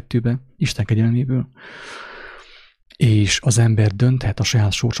mind a kettőbe, Isten kegyelméből, és az ember dönthet a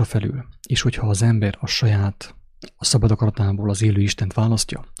saját sorsa felül. És hogyha az ember a szabad akaratából az élő Istent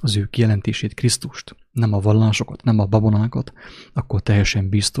választja, az ő kijelentését, Krisztust, nem a vallásokat, nem a babonákat, akkor teljesen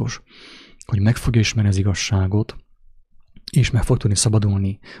biztos, hogy meg fogja ismerni az igazságot, és meg fog tudni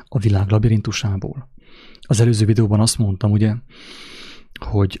szabadulni a világ labirintusából. Az előző videóban azt mondtam, ugye,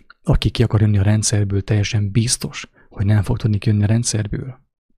 hogy aki ki akar jönni a rendszerből, teljesen biztos, hogy nem fog tudni kijönni a rendszerből.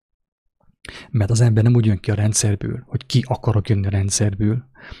 Mert az ember nem úgy jön ki a rendszerből, hogy ki akarok jönni a rendszerből,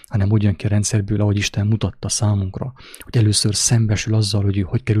 hanem úgy jön ki a rendszerből, ahogy Isten mutatta számunkra, hogy először szembesül azzal, hogy ő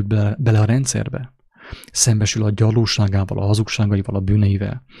hogy került bele a rendszerbe. Szembesül a gyarlóságával, a hazugságaival, a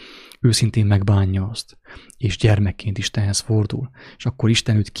bűneivel. Őszintén megbánja azt, és gyermekként Istenhez fordul, és akkor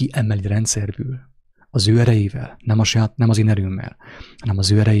Isten őt kiemeli a rendszerből. Az ő erejével, nem az én erőmmel, hanem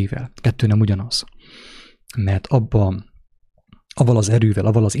az ő erejével. Kettő nem ugyanaz. Mert avval az erővel,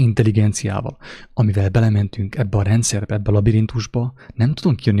 avval az intelligenciával, amivel belementünk ebbe a rendszerbe, ebbe a labirintusba, nem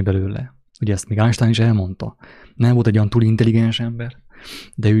tudunk kijönni belőle. Ugye ezt még Einstein is elmondta. Nem volt egy olyan túl intelligens ember,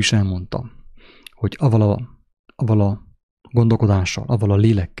 de ő is elmondta, hogy avval a gondolkodással, avval a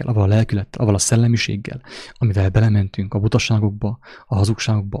lélekkel, avval a lelkülettel, avval a szellemiséggel, amivel belementünk a butaságokba, a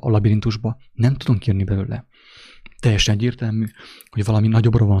hazugságokba, a labirintusba, nem tudunk kijönni belőle. Teljesen egyértelmű, hogy valami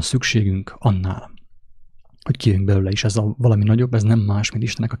nagyobbra van szükségünk annál, hogy kijönjünk belőle, és ez a valami nagyobb, ez nem más, mint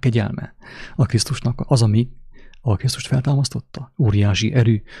Istennek a kegyelme. A Krisztusnak az, ami a Krisztust feltámasztotta. Óriási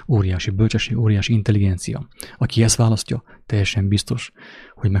erő, óriási bölcsesség, óriási intelligencia. Aki ezt választja, teljesen biztos,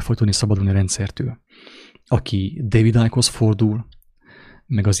 hogy meg fog tudni szabadulni a rendszertől. Aki David Icke-hoz fordul,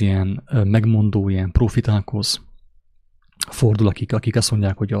 meg az ilyen megmondó, ilyen profitákhoz fordul, akik azt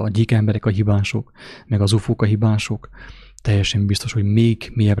mondják, hogy a gyíkemberek a hibások, meg az ufók a hibások, teljesen biztos, hogy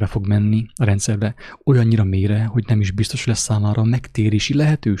még mélyebbre fog menni a rendszerbe, olyannyira mélyre, hogy nem is biztos lesz számára megtérési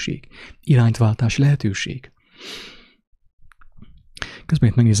lehetőség, irányváltási lehetőség. Közben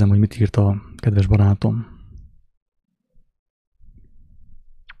itt megnézem, hogy mit írt a kedves barátom.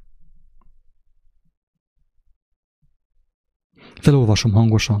 Felolvasom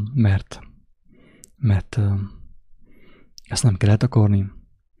hangosan, mert ezt nem kell eltakarni.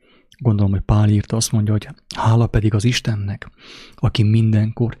 Gondolom, hogy Pál írta, azt mondja, hogy hála pedig az Istennek, aki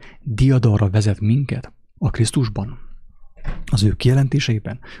mindenkor diadalra vezet minket a Krisztusban, az ő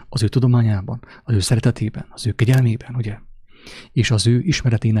kijelentéseiben, az ő tudományában, az ő szeretetében, az ő kegyelmében, ugye? És az ő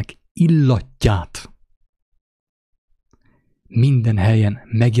ismeretének illatját minden helyen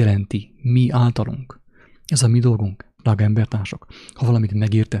megjelenti mi általunk. Ez a mi dolgunk, drága embertársak. Ha valamit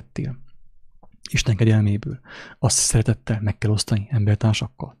megértettél Isten kegyelméből, azt szeretettel meg kell osztani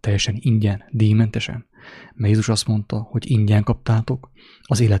embertársakkal, teljesen ingyen, díjmentesen. Mert Jézus azt mondta, hogy ingyen kaptátok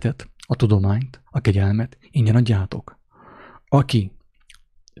az életet, a tudományt, a kegyelmet, ingyen adjátok. Aki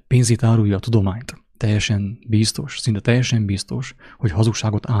pénzét árulja a tudományt, teljesen biztos, szinte teljesen biztos, hogy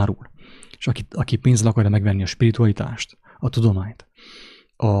hazugságot árul. És aki pénzzel akarja megvenni a spiritualitást, a tudományt,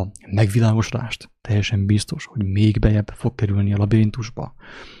 a megvilágosodást, teljesen biztos, hogy még bejebb fog kerülni a labirintusba,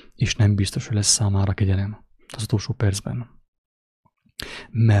 és nem biztos, hogy lesz számára kegyelem az utolsó percben.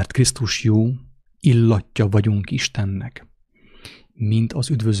 Mert Krisztus jó illatja vagyunk Istennek, mind az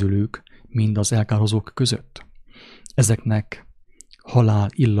üdvözölők, mind az elkárhozók között. Ezeknek halál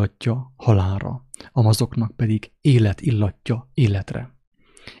illatja halálra, amazoknak pedig élet illatja életre.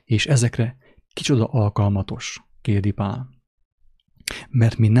 És ezekre kicsoda alkalmatos, kérdi Pál.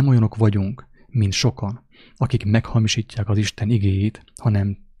 Mert mi nem olyanok vagyunk, mint sokan, akik meghamisítják az Isten igéjét,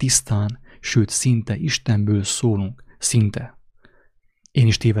 hanem tisztán, sőt szinte Istenből szólunk. Szinte. Én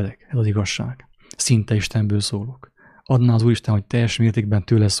is tévedek, ez az igazság. Szinte Istenből szólok. Adná az Úristen, hogy teljes mértékben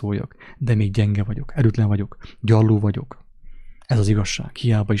tőle szóljak, de még gyenge vagyok, erőtlen vagyok, gyarló vagyok. Ez az igazság.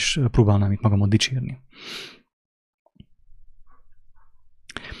 Hiába is próbálnám itt magamat dicsérni.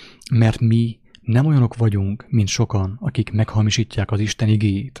 Mert mi nem olyanok vagyunk, mint sokan, akik meghamisítják az Isten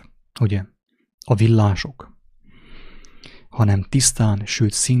igéjét, ugye? A villások. Hanem tisztán,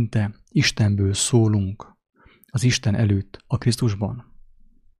 sőt szinte Istenből szólunk az Isten előtt a Krisztusban.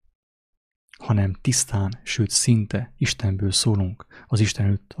 Hanem tisztán, sőt szinte Istenből szólunk az Isten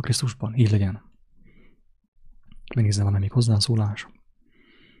előtt a Krisztusban. Így legyen. Megnézem, van-e még hozzászólás?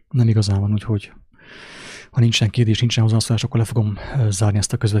 Nem igazán van, úgyhogy ha nincsen kérdés, nincsen hozzászólás, akkor le fogom zárni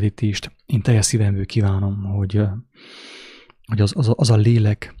ezt a közvetítést. Én teljes szívemből kívánom, hogy az a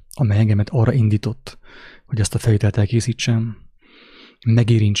lélek, amely engemet arra indított, hogy ezt a felvételt elkészítsem,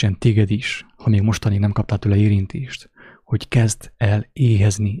 megérintsen téged is, ha még mostanig nem kaptál tőle érintést, hogy kezd el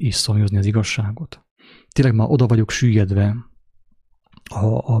éhezni és szomjazni az igazságot. Tényleg már oda vagyok süllyedve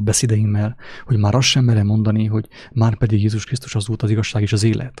a beszédeimmel, hogy már azt sem merem mondani, hogy már pedig Jézus Krisztus az út, az igazság és az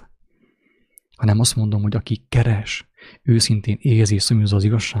élet. Hanem azt mondom, hogy aki keres, őszintén éhezi és szomjazza az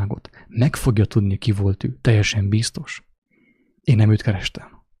igazságot, meg fogja tudni, ki volt ő, teljesen biztos. Én nem őt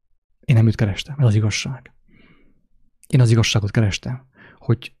kerestem. Ez az igazság. Én az igazságot kerestem,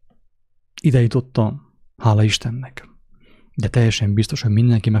 hogy ide jutottam, hála Istennek. De teljesen biztos, hogy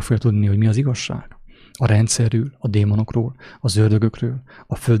mindenki meg fogja tudni, hogy mi az igazság. A rendszerről, a démonokról, az ördögökről,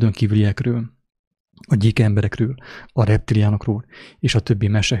 a földönkívüliekről, a gyíkemberekről, a reptiliánokról, és a többi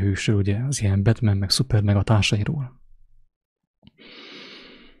mesehősről, ugye, az ilyen Batman, meg Super, meg a társairól.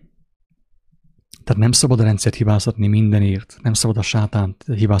 Tehát nem szabad a rendszert hibáztatni mindenért, nem szabad a sátánt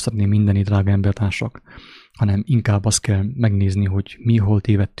hibáztatni mindenért, drága embertársak, hanem inkább azt kell megnézni, hogy mi hol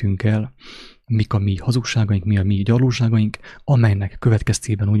tévedtünk el, mik a mi hazugságaink, mi a mi gyarlóságaink, amelynek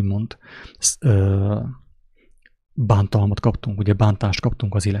következtében úgymond bántalmat kaptunk, ugye bántást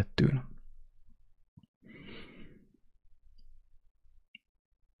kaptunk az élettől.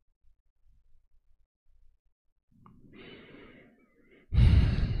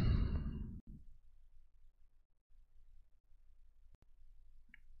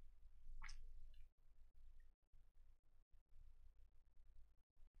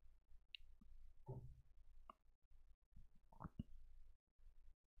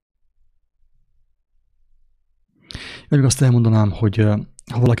 Még azt elmondanám, hogy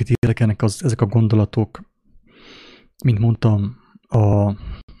ha valakit érdekelnek ezek a gondolatok, mint mondtam,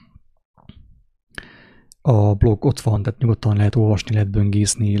 a blog ott van, tehát nyugodtan lehet olvasni, lehet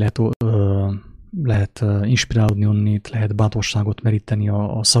böngészni, lehet inspirálódni onnét, lehet bátorságot meríteni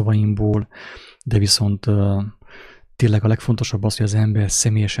a szavaimból, de viszont tényleg a legfontosabb az, hogy az ember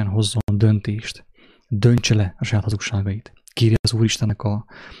személyesen hozzon döntést, döntse le a saját hazugságait, kérje az Úristennek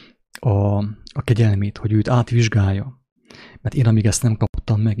a kegyelmét, hogy őt átvizsgálja. Mert én amíg ezt nem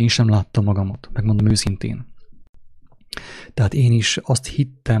kaptam meg, én sem láttam magamat, megmondom őszintén. Tehát én is azt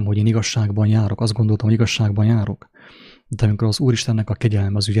hittem, hogy én igazságban járok, azt gondoltam, hogy igazságban járok, De amikor az Úristennek a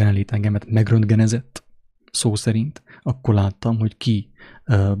kegyelme, az ő jelenlét engemet megröntgenezett, szó szerint, akkor láttam, hogy ki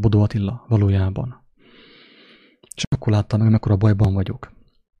Bodó Attila valójában. És akkor láttam meg, mekkora bajban vagyok.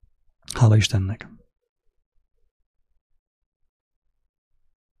 Hála Istennek.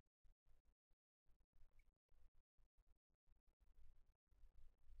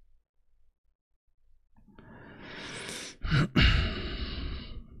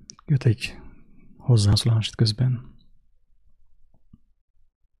 Jött egy hozzászólás itt közben.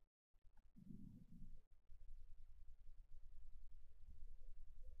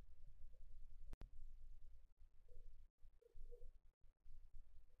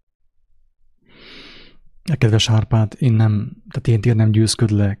 Kedves Árpád, én tényleg nem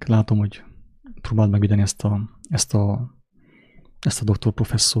győzködlek. Látom, hogy próbáld megvédeni ezt a doktor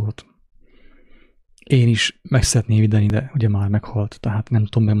professzort. Én is meg szeretném védeni, de ugye már meghalt, tehát nem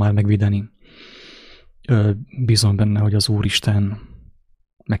tudom már megvédeni. Bízom benne, hogy az Úristen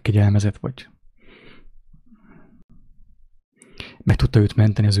megkegyelmezett, vagy meg tudta őt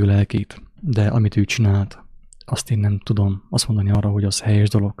menteni, az ő lelkét, de amit ő csinált, azt én nem tudom azt mondani arra, hogy az helyes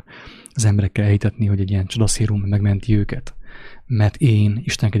dolog az emberekkel elhitetni, hogy egy ilyen csodaszérum megmenti őket. Mert én,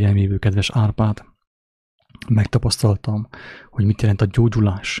 Isten kegyelmévő kedves Árpád, megtapasztaltam, hogy mit jelent a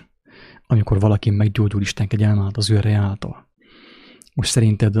gyógyulás, amikor valaki meggyógyul Isten kegyelme által, az ő ereje által. Most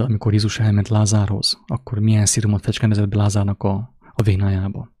szerinted, amikor Jézus elment Lázárhoz, akkor milyen szírumot fecskendezett be Lázárnak a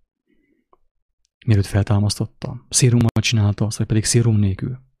vénájába? Mielőtt feltámasztotta? Szírummal csinálta azt, vagy pedig szírum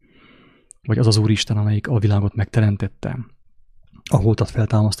nélkül? Vagy az az Úristen, amelyik a világot megteremtette, a holtat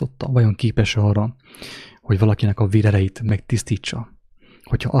feltámasztotta, vajon képes arra, hogy valakinek a vérerejét megtisztítsa?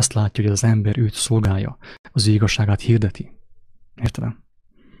 Hogyha azt látja, hogy az ember őt szolgálja, az ő igazságát hirdeti. Érted?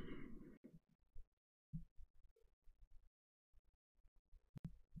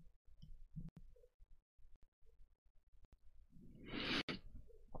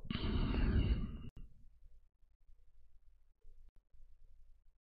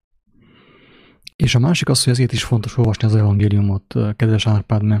 És a másik az, hogy ezért is fontos olvasni az evangéliumot, kedves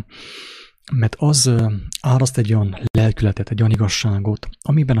Árpád, mert az áraszt egy olyan lelkületet, egy olyan igazságot,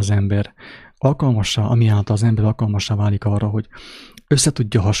 amiben az ember alkalmassá, ami által az ember alkalmassá válik arra, hogy össze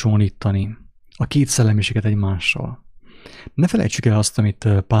tudja hasonlítani a két szellemiséget egymással. Ne felejtsük el azt, amit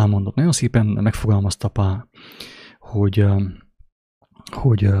Pál mondott. Nagyon szépen megfogalmazta Pál, hogy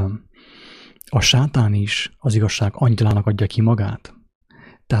a sátán is az igazság angyalának adja ki magát.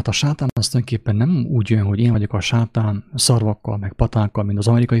 Tehát a sátán az tulajdonképpen nem úgy jön, hogy én vagyok a sátán szarvakkal, meg patákkal, mint az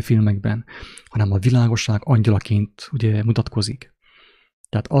amerikai filmekben, hanem a világosság angyalaként ugye mutatkozik.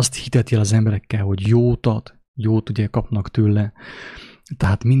 Tehát azt hiteti el az emberekkel, hogy jót ad, jót ugye kapnak tőle.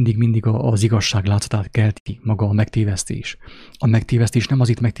 Tehát mindig az igazság látszatát kelti maga a megtévesztés. A megtévesztés nem az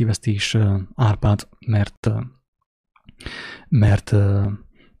itt megtévesztés, Árpád, mert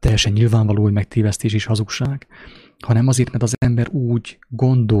teljesen nyilvánvaló, hogy megtévesztés és hazugság, hanem azért, mert az ember úgy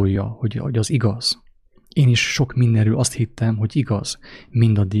gondolja, hogy az igaz. Én is sok mindenről azt hittem, hogy igaz,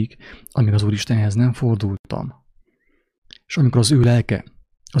 mindaddig, amíg az Úristenhez nem fordultam. És amikor az ő lelke,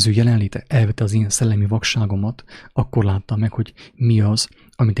 az ő jelenléte elvette az én szellemi vakságomat, akkor láttam meg, hogy mi az,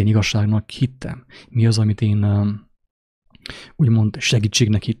 amit én igazságnak hittem, mi az, amit én úgymond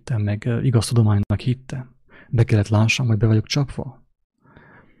segítségnek hittem, meg igaz tudománynak hittem. Be kellett lássam, hogy be vagyok csapva.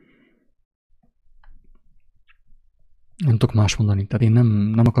 Nem tudok más mondani. Tehát én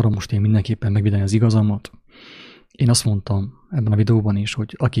nem akarom most én mindenképpen megvédeni az igazamat. Én azt mondtam ebben a videóban is,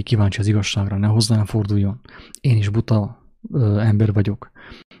 hogy aki kíváncsi az igazságra, ne hozzám forduljon. Én is buta ember vagyok.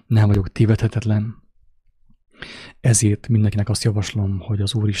 Nem vagyok tévedhetetlen. Ezért mindenkinek azt javaslom, hogy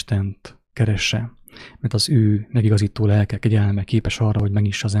az Úristent keresse, mert az ő megigazító lelke, kegyelme képes arra, hogy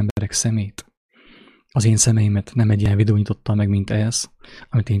megnyissa az emberek szemét. Az én szemeimet nem egy ilyen videó nyitotta meg, mint ez,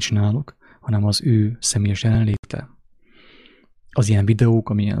 amit én csinálok, hanem az ő személyes jelenléte. Az ilyen videók,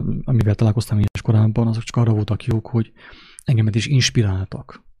 amivel találkoztam én is korábban, azok csak arra voltak jók, hogy engemet is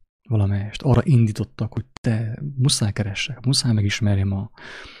inspiráltak valamelyest. Arra indítottak, hogy te muszáj keressek, muszáj megismerjem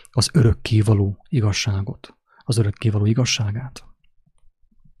az örökkévaló igazságot, az örökkévaló igazságát.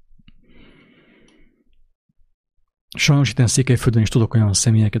 Sajnos itt Székelyföldön is tudok olyan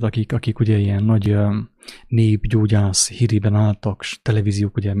személyeket, akik ugye ilyen nagy népgyógyász hírében álltak,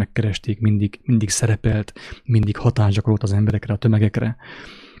 televíziók ugye megkeresték, mindig szerepelt, mindig hatást gyakorolt az emberekre, a tömegekre,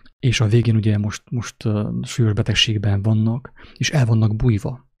 és a végén ugye most súlyos betegségben vannak, és el vannak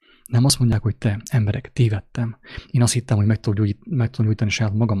bújva. Nem azt mondják, hogy te, emberek, tévedtem. Én azt hittem, hogy meg tudom gyógyítani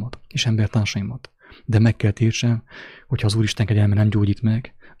saját magamat és embertársaimat. De meg kell értsem, hogyha az Úristen kegyelme nem gyógyít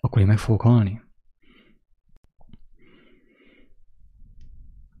meg, akkor én meg fogok halni.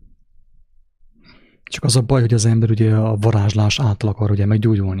 Csak az a baj, hogy az ember ugye a varázslás által akar ugye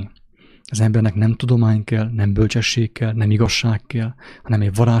meggyógyulni. Az embernek nem tudomány kell, nem bölcsesség kell, nem igazság kell, hanem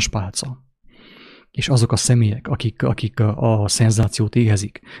egy varázspálca. És azok a személyek, akik a szenzációt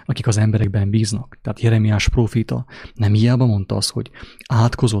éhezik, akik az emberekben bíznak, tehát Jeremiás próféta nem hiába mondta azt, hogy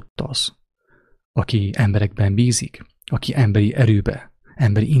átkozott az, aki emberekben bízik, aki emberi erőbe,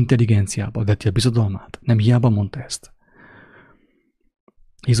 emberi intelligenciába veti a bizodalmát. Nem hiába mondta ezt.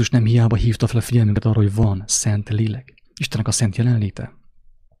 Jézus nem hiába hívta fel a figyelmünket arra, hogy van szent lélek. Istennek a szent jelenléte.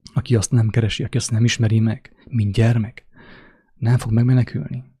 Aki azt nem keresi, aki azt nem ismeri meg, mint gyermek, nem fog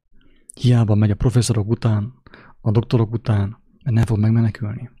megmenekülni. Hiába megy a professzorok után, a doktorok után, mert nem fog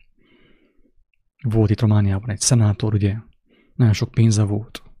megmenekülni. Volt itt Romániában egy szenátor, ugye, nagyon sok pénze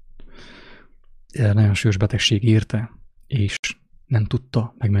volt, nagyon súlyos betegség érte, és nem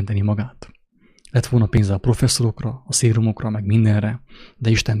tudta megmenteni magát. Lett volna pénze a professzorokra, a szérumokra, meg mindenre, de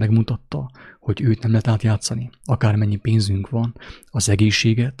Isten megmutatta, hogy őt nem lehet átjátszani. Akármennyi pénzünk van, az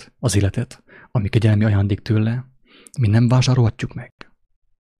egészséget, az életet, ami kegyelmi ajándék tőle, mi nem vásárolhatjuk meg.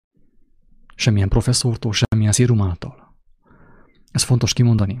 Semmilyen professzortól, semmilyen szérum által. Ez fontos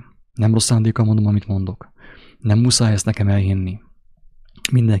kimondani. Nem rossz szándékkal mondom, amit mondok. Nem muszáj ezt nekem elhinni.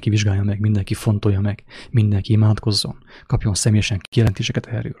 Mindenki vizsgálja meg, mindenki fontolja meg, mindenki imádkozzon, kapjon személyesen kijelentéseket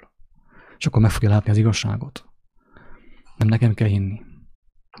erről. És akkor meg fogja látni az igazságot. Nem nekem kell hinni.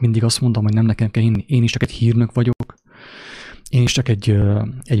 Mindig azt mondom, hogy nem nekem kell hinni. Én is csak egy hírnök vagyok. Én is csak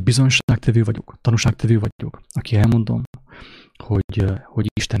egy bizonyságtevő vagyok, tanúságtevő vagyok, aki elmondom, hogy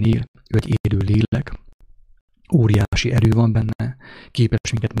Isten él, ő egy élő lélek, óriási erő van benne,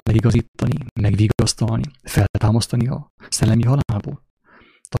 képes minket megigazítani, megvigasztalni, feltámasztani a szellemi halálból.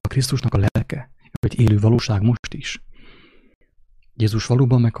 A Krisztusnak a lelke, ő egy élő valóság most is. Jézus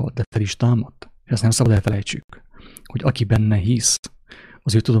valóban meghalt, de fel is támadt, és ezt nem szabad elfelejtsük, hogy aki benne hisz,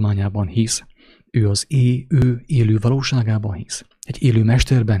 az ő tudományában hisz, ő ő élő valóságában hisz, egy élő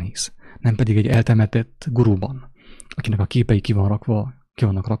mesterben hisz, nem pedig egy eltemetett guruban, akinek a képei ki vannak rakva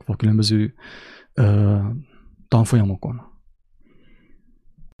a különböző tanfolyamokon.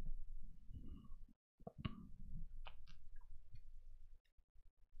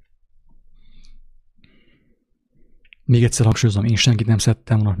 Még egyszer hangsúlyozom, én senkit nem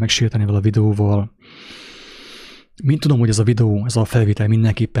szerettem volna megsérteni vele a videóval. Mint tudom, hogy ez a videó, ez a felvétel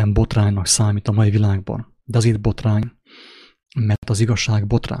mindenképpen botránynak számít a mai világban. De azért botrány, mert az igazság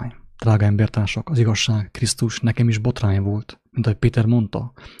botrány. Drága embertársak, az igazság, Krisztus nekem is botrány volt. Mint ahogy Péter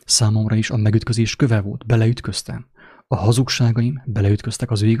mondta, számomra is a megütközés köve volt, beleütköztem. A hazugságaim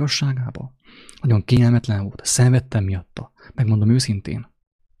beleütköztek az ő igazságába. Nagyon kényelmetlen volt, szenvedtem miatta. Megmondom őszintén.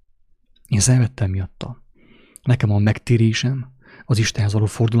 Én szenvedtem miatta. Nekem a megtérésem, az Istenhez való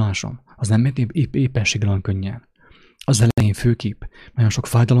fordulásom, az nem ment éppenséggel olyan könnyen. Az elején főképp nagyon sok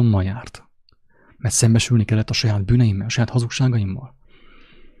fájdalommal járt, mert szembesülni kellett a saját bűneimmel, a saját hazugságaimmal.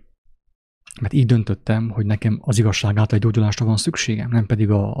 Mert így döntöttem, hogy nekem az igazság által gyógyulásra van szükségem, nem pedig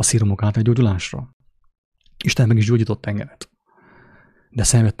a szírumok által gyógyulásra. Isten meg is gyógyított engemet. De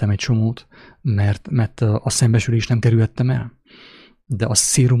szenvedtem egy csomót, mert a szembesülést nem kerülhettem el. De a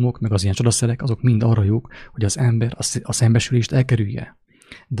szérumok, meg az ilyen csodaszerek, azok mind arra jók, hogy az ember a szembesülést elkerülje.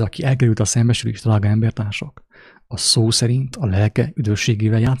 De aki elkerült a szembesülést, drága embertársak, a szó szerint a lelke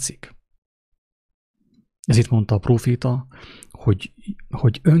üdvösségével játszik. Ezért mondta a próféta,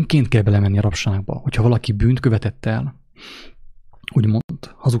 hogy önként kell belemenni a rabságba. Hogyha valaki bűnt követett el, úgymond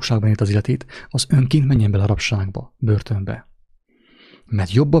hazugságban élt az életét, az önként menjen bele a rabságba, börtönbe.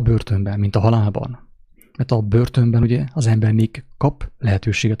 Mert jobb a börtönben, mint a halálban. Mert a börtönben ugye az ember még kap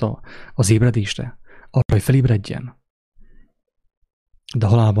lehetőséget az ébredésre, arra, hogy felébredjen. De a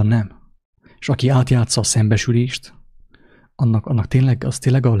halálban nem. És aki átjátsza a szembesülést, annak tényleg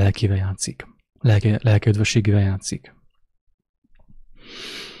a lelkével játszik. Lelke üdvösségével játszik.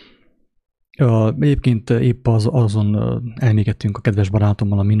 Egyébként épp azon elmégettünk a kedves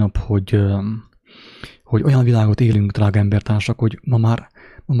barátommal a minap, hogy olyan világot élünk, drága embertársak, hogy ma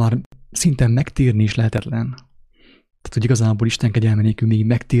már szinte megtérni is lehetetlen. Tehát, hogy igazából Isten kegyelme nélkül még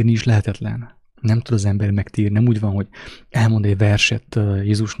megtérni is lehetetlen. Nem tud az ember megtérni. Nem úgy van, hogy elmond egy verset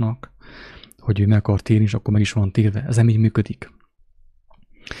Jézusnak, hogy ő meg akar térni, és akkor meg is van térve. Ez nem így működik.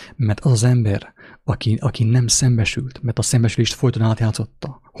 Mert az ember, aki nem szembesült, mert a szembesülést folyton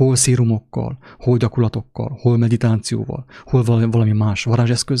átjátszotta, hol szérumokkal, hol gyakorlatokkal, hol meditációval, hol valami más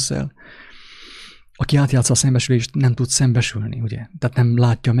varázseszközzel, aki átjátsza a szembesülést, nem tud szembesülni, ugye? Tehát nem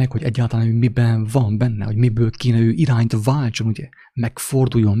látja meg, hogy egyáltalán ő miben van benne, hogy miből kéne ő irányt váltson, ugye?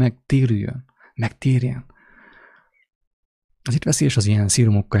 Megforduljon, megtérüljön, megtérjen. Az itt veszélyes az ilyen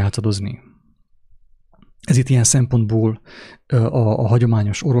szírumokkal játszadozni. Ezért ilyen szempontból a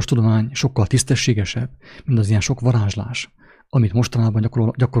hagyományos orvostudomány sokkal tisztességesebb, mint az ilyen sok varázslás, amit mostanában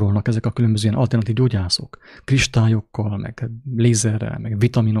gyakorolnak ezek a különböző ilyen alternatív gyógyászok. Kristályokkal, meg lézerrel, meg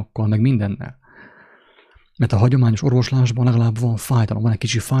vitaminokkal, meg mindennel. Mert a hagyományos orvoslásban legalább van fájdalom, van egy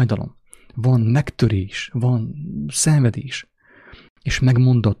kicsi fájdalom, van megtörés, van szenvedés. És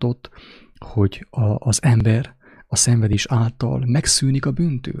megmondatott, hogy az ember a szenvedés által megszűnik a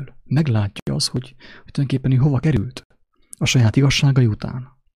bűntől. Meglátja az, hogy tulajdonképpen ő hova került a saját igazságai után.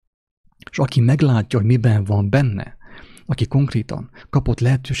 És aki meglátja, hogy miben van benne, aki konkrétan kapott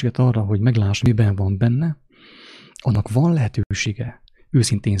lehetőséget arra, hogy meglássa, miben van benne, annak van lehetősége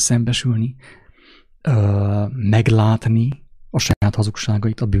őszintén szembesülni, meglátni a saját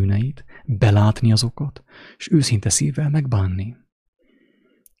hazugságait, a bűneit, belátni azokat, és őszinte szívvel megbánni.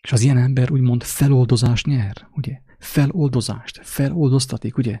 És az ilyen ember úgymond feloldozást nyer, ugye?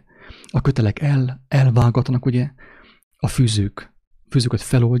 Feloldoztatik, ugye? A kötelek elvágatnak, ugye? A fűzőket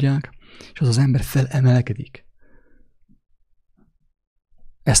feloldják, és az ember felemelkedik.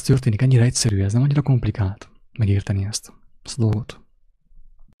 Ez történik, ennyire egyszerű, ez nem annyira komplikált megérteni ezt a dolgot.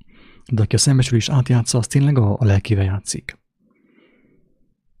 De aki a szembesülés átjátsza, az tényleg a lelkével játszik.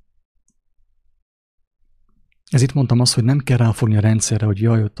 Ezért mondtam azt, hogy nem kell ráfogni a rendszerre, hogy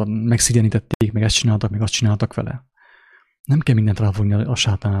jaj, ott megszigyenítették, meg ezt csináltak, meg azt csináltak vele. Nem kell mindent ráfogni a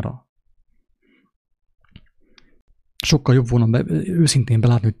sátánra. Sokkal jobb volna őszintén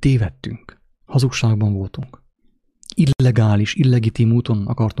belátni, hogy tévedtünk. Hazugságban voltunk. Illegális, illegitim úton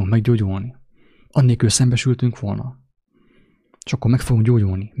akartunk meggyógyulni. Annélkül szembesültünk volna. És akkor meg fogunk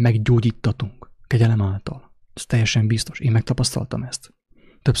gyógyulni. Meggyógyítatunk. Kegyelem által. Ez teljesen biztos. Én megtapasztaltam ezt.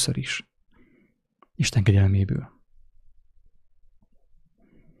 Többször is. Isten kegyelméből.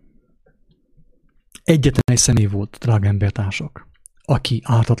 Egyetlen egy személy volt, drága embertársak, aki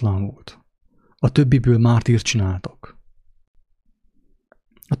ártatlan volt. A többiből mártírt csináltak.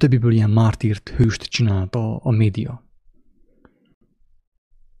 A többiből ilyen mártírt hőst csinálta a média.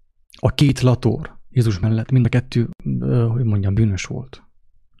 A két lator Jézus mellett mind a kettő, hogy mondjam, bűnös volt.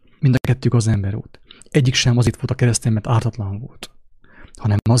 Mind a kettők az ember volt. Egyik sem azért volt a keresztény, mert ártatlan volt,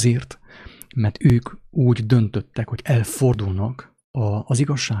 hanem azért, mert ők úgy döntöttek, hogy elfordulnak az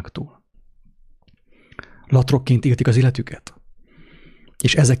igazságtól. Latrokként élték az életüket.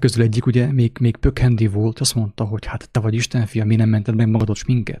 És ezek közül egyik ugye még pökhendi volt, azt mondta, hogy hát te vagy Isten fia, mi nem mented meg magadot s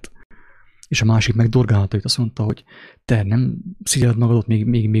minket. És a másik megdorgálta őt, azt mondta, hogy te nem szégyelled magadot,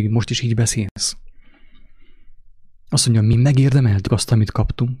 még most is így beszélsz. Azt mondja, mi megérdemeltük azt, amit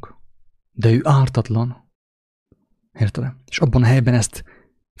kaptunk, de ő ártatlan. Érted? És abban a helyben ezt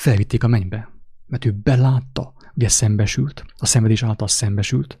felvitték a mennybe, mert ő belátta, ugye szembesült, a szenvedés által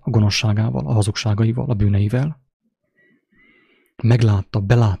szembesült a gonoszságával, a hazugságaival, a bűneivel. Meglátta,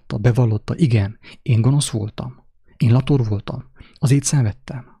 belátta, bevallotta, igen, én gonosz voltam, én lator voltam, azért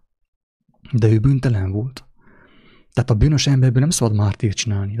szenvedtem. De ő bűntelen volt. Tehát a bűnös emberből nem szabad mártírt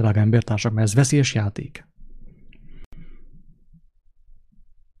csinálni, drága embertársak, mert ez veszélyes játék.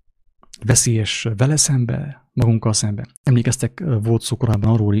 Veszélyes vele szembe, magunkkal szembe. Emlékeztek, volt szó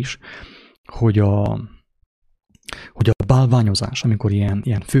korábban arról is, hogy a bálványozás, amikor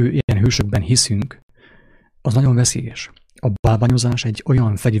ilyen hősökben hiszünk, az nagyon veszélyes. A bálványozás egy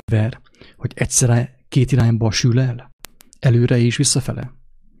olyan fegyver, hogy egyszerre két irányba sül el, előre és visszafele.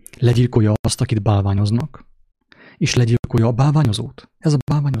 Legyilkolja azt, akit bálványoznak, és legyilkolja a bálványozót. Ez a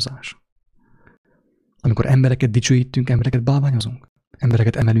bálványozás. Amikor embereket dicsőítünk, embereket bálványozunk,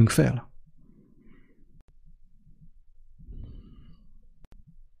 embereket emelünk fel.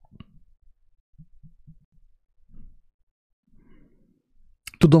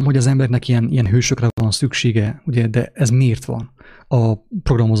 Tudom, hogy az embernek ilyen hősökre van szüksége, ugye, de ez miért van? A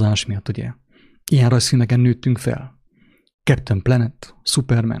programozás miatt, ugye. Ilyen rajzfilmeken nőttünk fel. Captain Planet,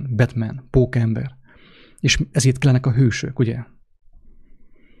 Superman, Batman, Pókember. És ezért kellenek a hősök, ugye?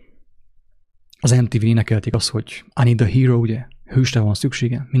 Az MTV énekelték azt, hogy I need a hero, ugye? Hősre van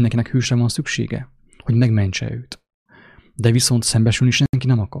szüksége, mindenkinek hősre van szüksége, hogy megmentse őt. De viszont szembesülni senki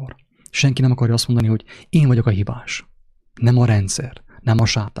nem akar. Senki nem akarja azt mondani, hogy én vagyok a hibás. Nem a rendszer, nem a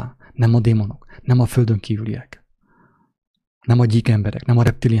sátán, nem a démonok, nem a földönkívüliek, nem a gyíkemberek, nem a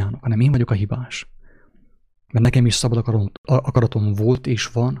reptiliánok, hanem én vagyok a hibás. Mert nekem is szabad akaratom volt és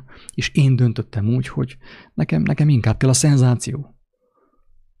van, és én döntöttem úgy, hogy nekem inkább kell a szenzáció.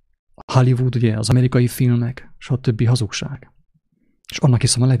 A Hollywood, ugye, az amerikai filmek, és a többi hazugság. És annak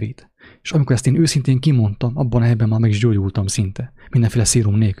hiszem a levét. És amikor ezt én őszintén kimondtam, abban a helyben már meg is gyógyultam szinte, mindenféle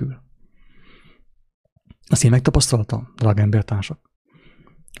szérum nélkül. Azt én megtapasztaltam, drága embertársak.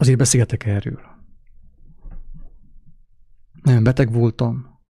 Azért beszélgetek erről. Nagyon beteg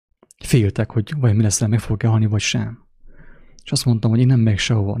voltam, Féltek, hogy vajon mi lesz, meg fogok-e halni, vagy sem. És azt mondtam, hogy én nem megyek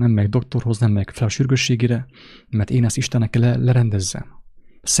sehova, nem megyek doktorhoz, nem megyek fel a sürgősségére, mert én ezt Istennek kell lerendezzem.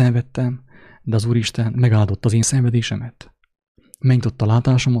 Szenvedtem, de az Úristen megáldott az én szenvedésemet. Megnyitott a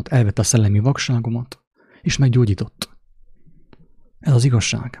látásomat, elvette a szellemi vakságomat, és meggyógyított. Ez az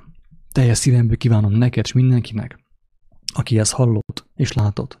igazság. Teljes szívemből kívánom neked és mindenkinek, aki ezt hallott és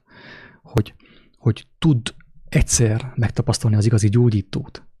látott, hogy tud egyszer megtapasztalni az igazi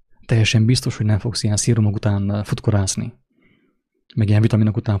gyógyítót. Teljesen biztos, hogy nem fogsz ilyen szíromok után futkorászni, meg ilyen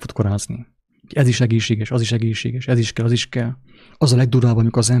vitaminok után futkorázni. Ez is egészséges, az is egészséges, ez is kell, az is kell. Az a legdurvább,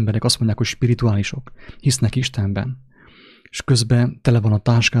 amikor az emberek azt mondják, hogy spirituálisok, hisznek Istenben, és közben tele van a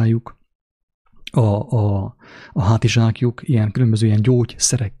táskájuk, a hátizsákjuk ilyen különböző ilyen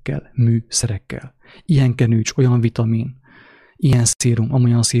gyógyszerekkel, műszerekkel. Ilyen kenőcs, olyan vitamin, ilyen szérum,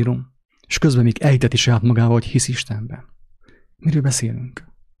 amolyan szérum, és közben még ejteti saját magával, hogy hisz Istenben. Miről beszélünk?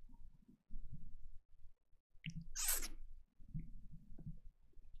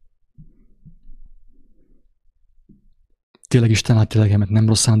 Tényleg Isten látja legemet, nem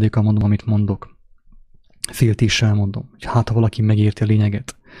rossz szándékkal mondom, amit mondok. Féltéssel mondom, hogy hát ha valaki megérti a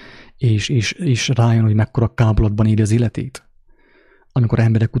lényeget, és rájön, hogy mekkora kábulatban éli az életét, amikor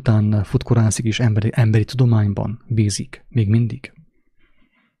emberek után futkorászik, és emberi tudományban bízik, még mindig.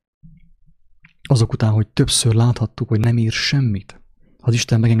 Azok után, hogy többször láthattuk, hogy nem ér semmit. Ha az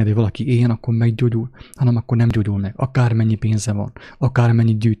Isten megengedi, hogy valaki éljen, akkor meggyógyul, hanem akkor nem gyógyul meg. Akármennyi pénze van,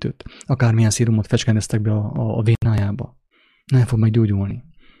 akármennyit gyűjtött, akármilyen szírumot fecskendeztek be a vénájába. Nem fog meggyógyulni,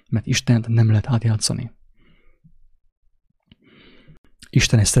 mert Istent nem lehet átjátszani.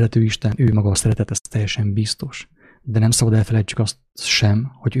 Isten egy szerető Isten, ő maga a szeretet, ez teljesen biztos. De nem szabad elfelejtsük azt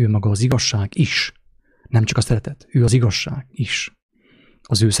sem, hogy ő maga az igazság is. Nem csak a szeretet, ő az igazság is.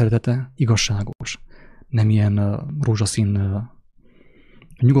 Az ő szeretete igazságos. Nem ilyen rózsaszín,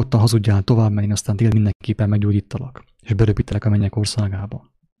 nyugodtan hazudjál tovább, mert én aztán téged mindenképpen meggyógyítalak, és beröpítelek a mennyek országába.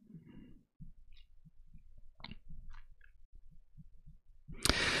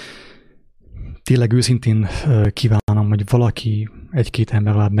 Tényleg őszintén kívánom, hogy valaki, egy-két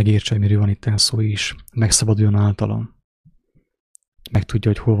ember legalább megértse, miről van itt szó is, megszabaduljon általam.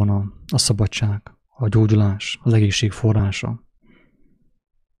 Megtudja, hogy hol van a szabadság, a gyógyulás, az egészség forrása.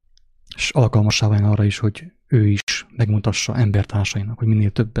 És alkalmassá váljon arra is, hogy ő is megmutassa embertársainak, hogy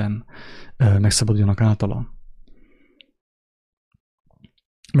minél többen megszabaduljanak általa.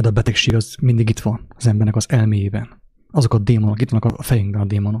 Mert a betegség az mindig itt van az embernek az elméjében. Azok a démonok, itt vannak a fejünkben a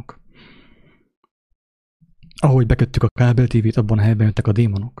démonok. Ahogy beköttük a kábel tévét, abban a helyben jöttek a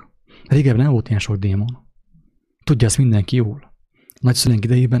démonok. Régebben nem volt ilyen sok démon. Tudja ezt mindenki jól. Nagyszüleink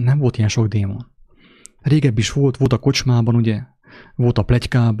idejében nem volt ilyen sok démon. Régebb is volt a kocsmában, ugye? Volt a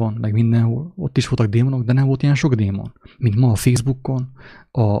pletykában, meg mindenhol. Ott is voltak démonok, de nem volt ilyen sok démon. Mint ma a Facebookon,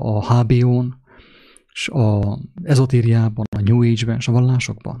 a HBO-n, és az ezotériában, a New Age-ben, és a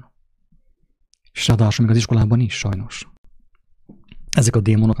vallásokban. És ráadásul még az iskolában is, sajnos. Ezek a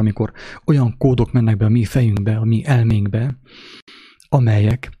démonok, amikor olyan kódok mennek be a mi fejünkbe, a mi elménkbe,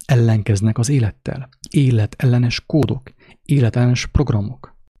 amelyek ellenkeznek az élettel. Életellenes kódok, életellenes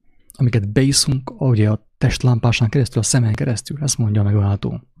programok, amiket beiszunk ugye a testlámpásán keresztül, a szemen keresztül, ezt mondja meg a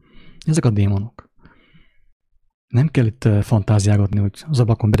váltó. Ezek a démonok. Nem kell itt fantáziálgatni, hogy az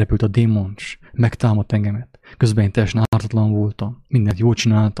ablakon berepült a démon, és megtámadt engemet. Közben én teljesen ártatlan voltam, mindent jól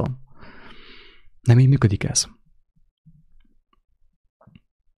csináltam. Nem így működik ez.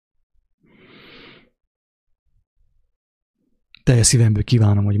 Teljes szívemből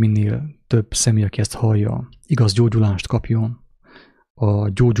kívánom, hogy minél több személy, aki ezt hallja, igaz gyógyulást kapjon a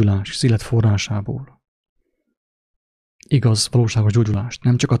gyógyulás szélet forrásából. Igaz, valóságos gyógyulást,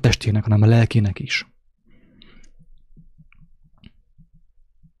 nem csak a testének, hanem a lelkének is.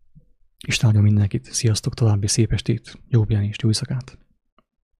 Isten áldjon mindenkit, sziasztok, további szép estét, jó pihenést, jó éjszakát!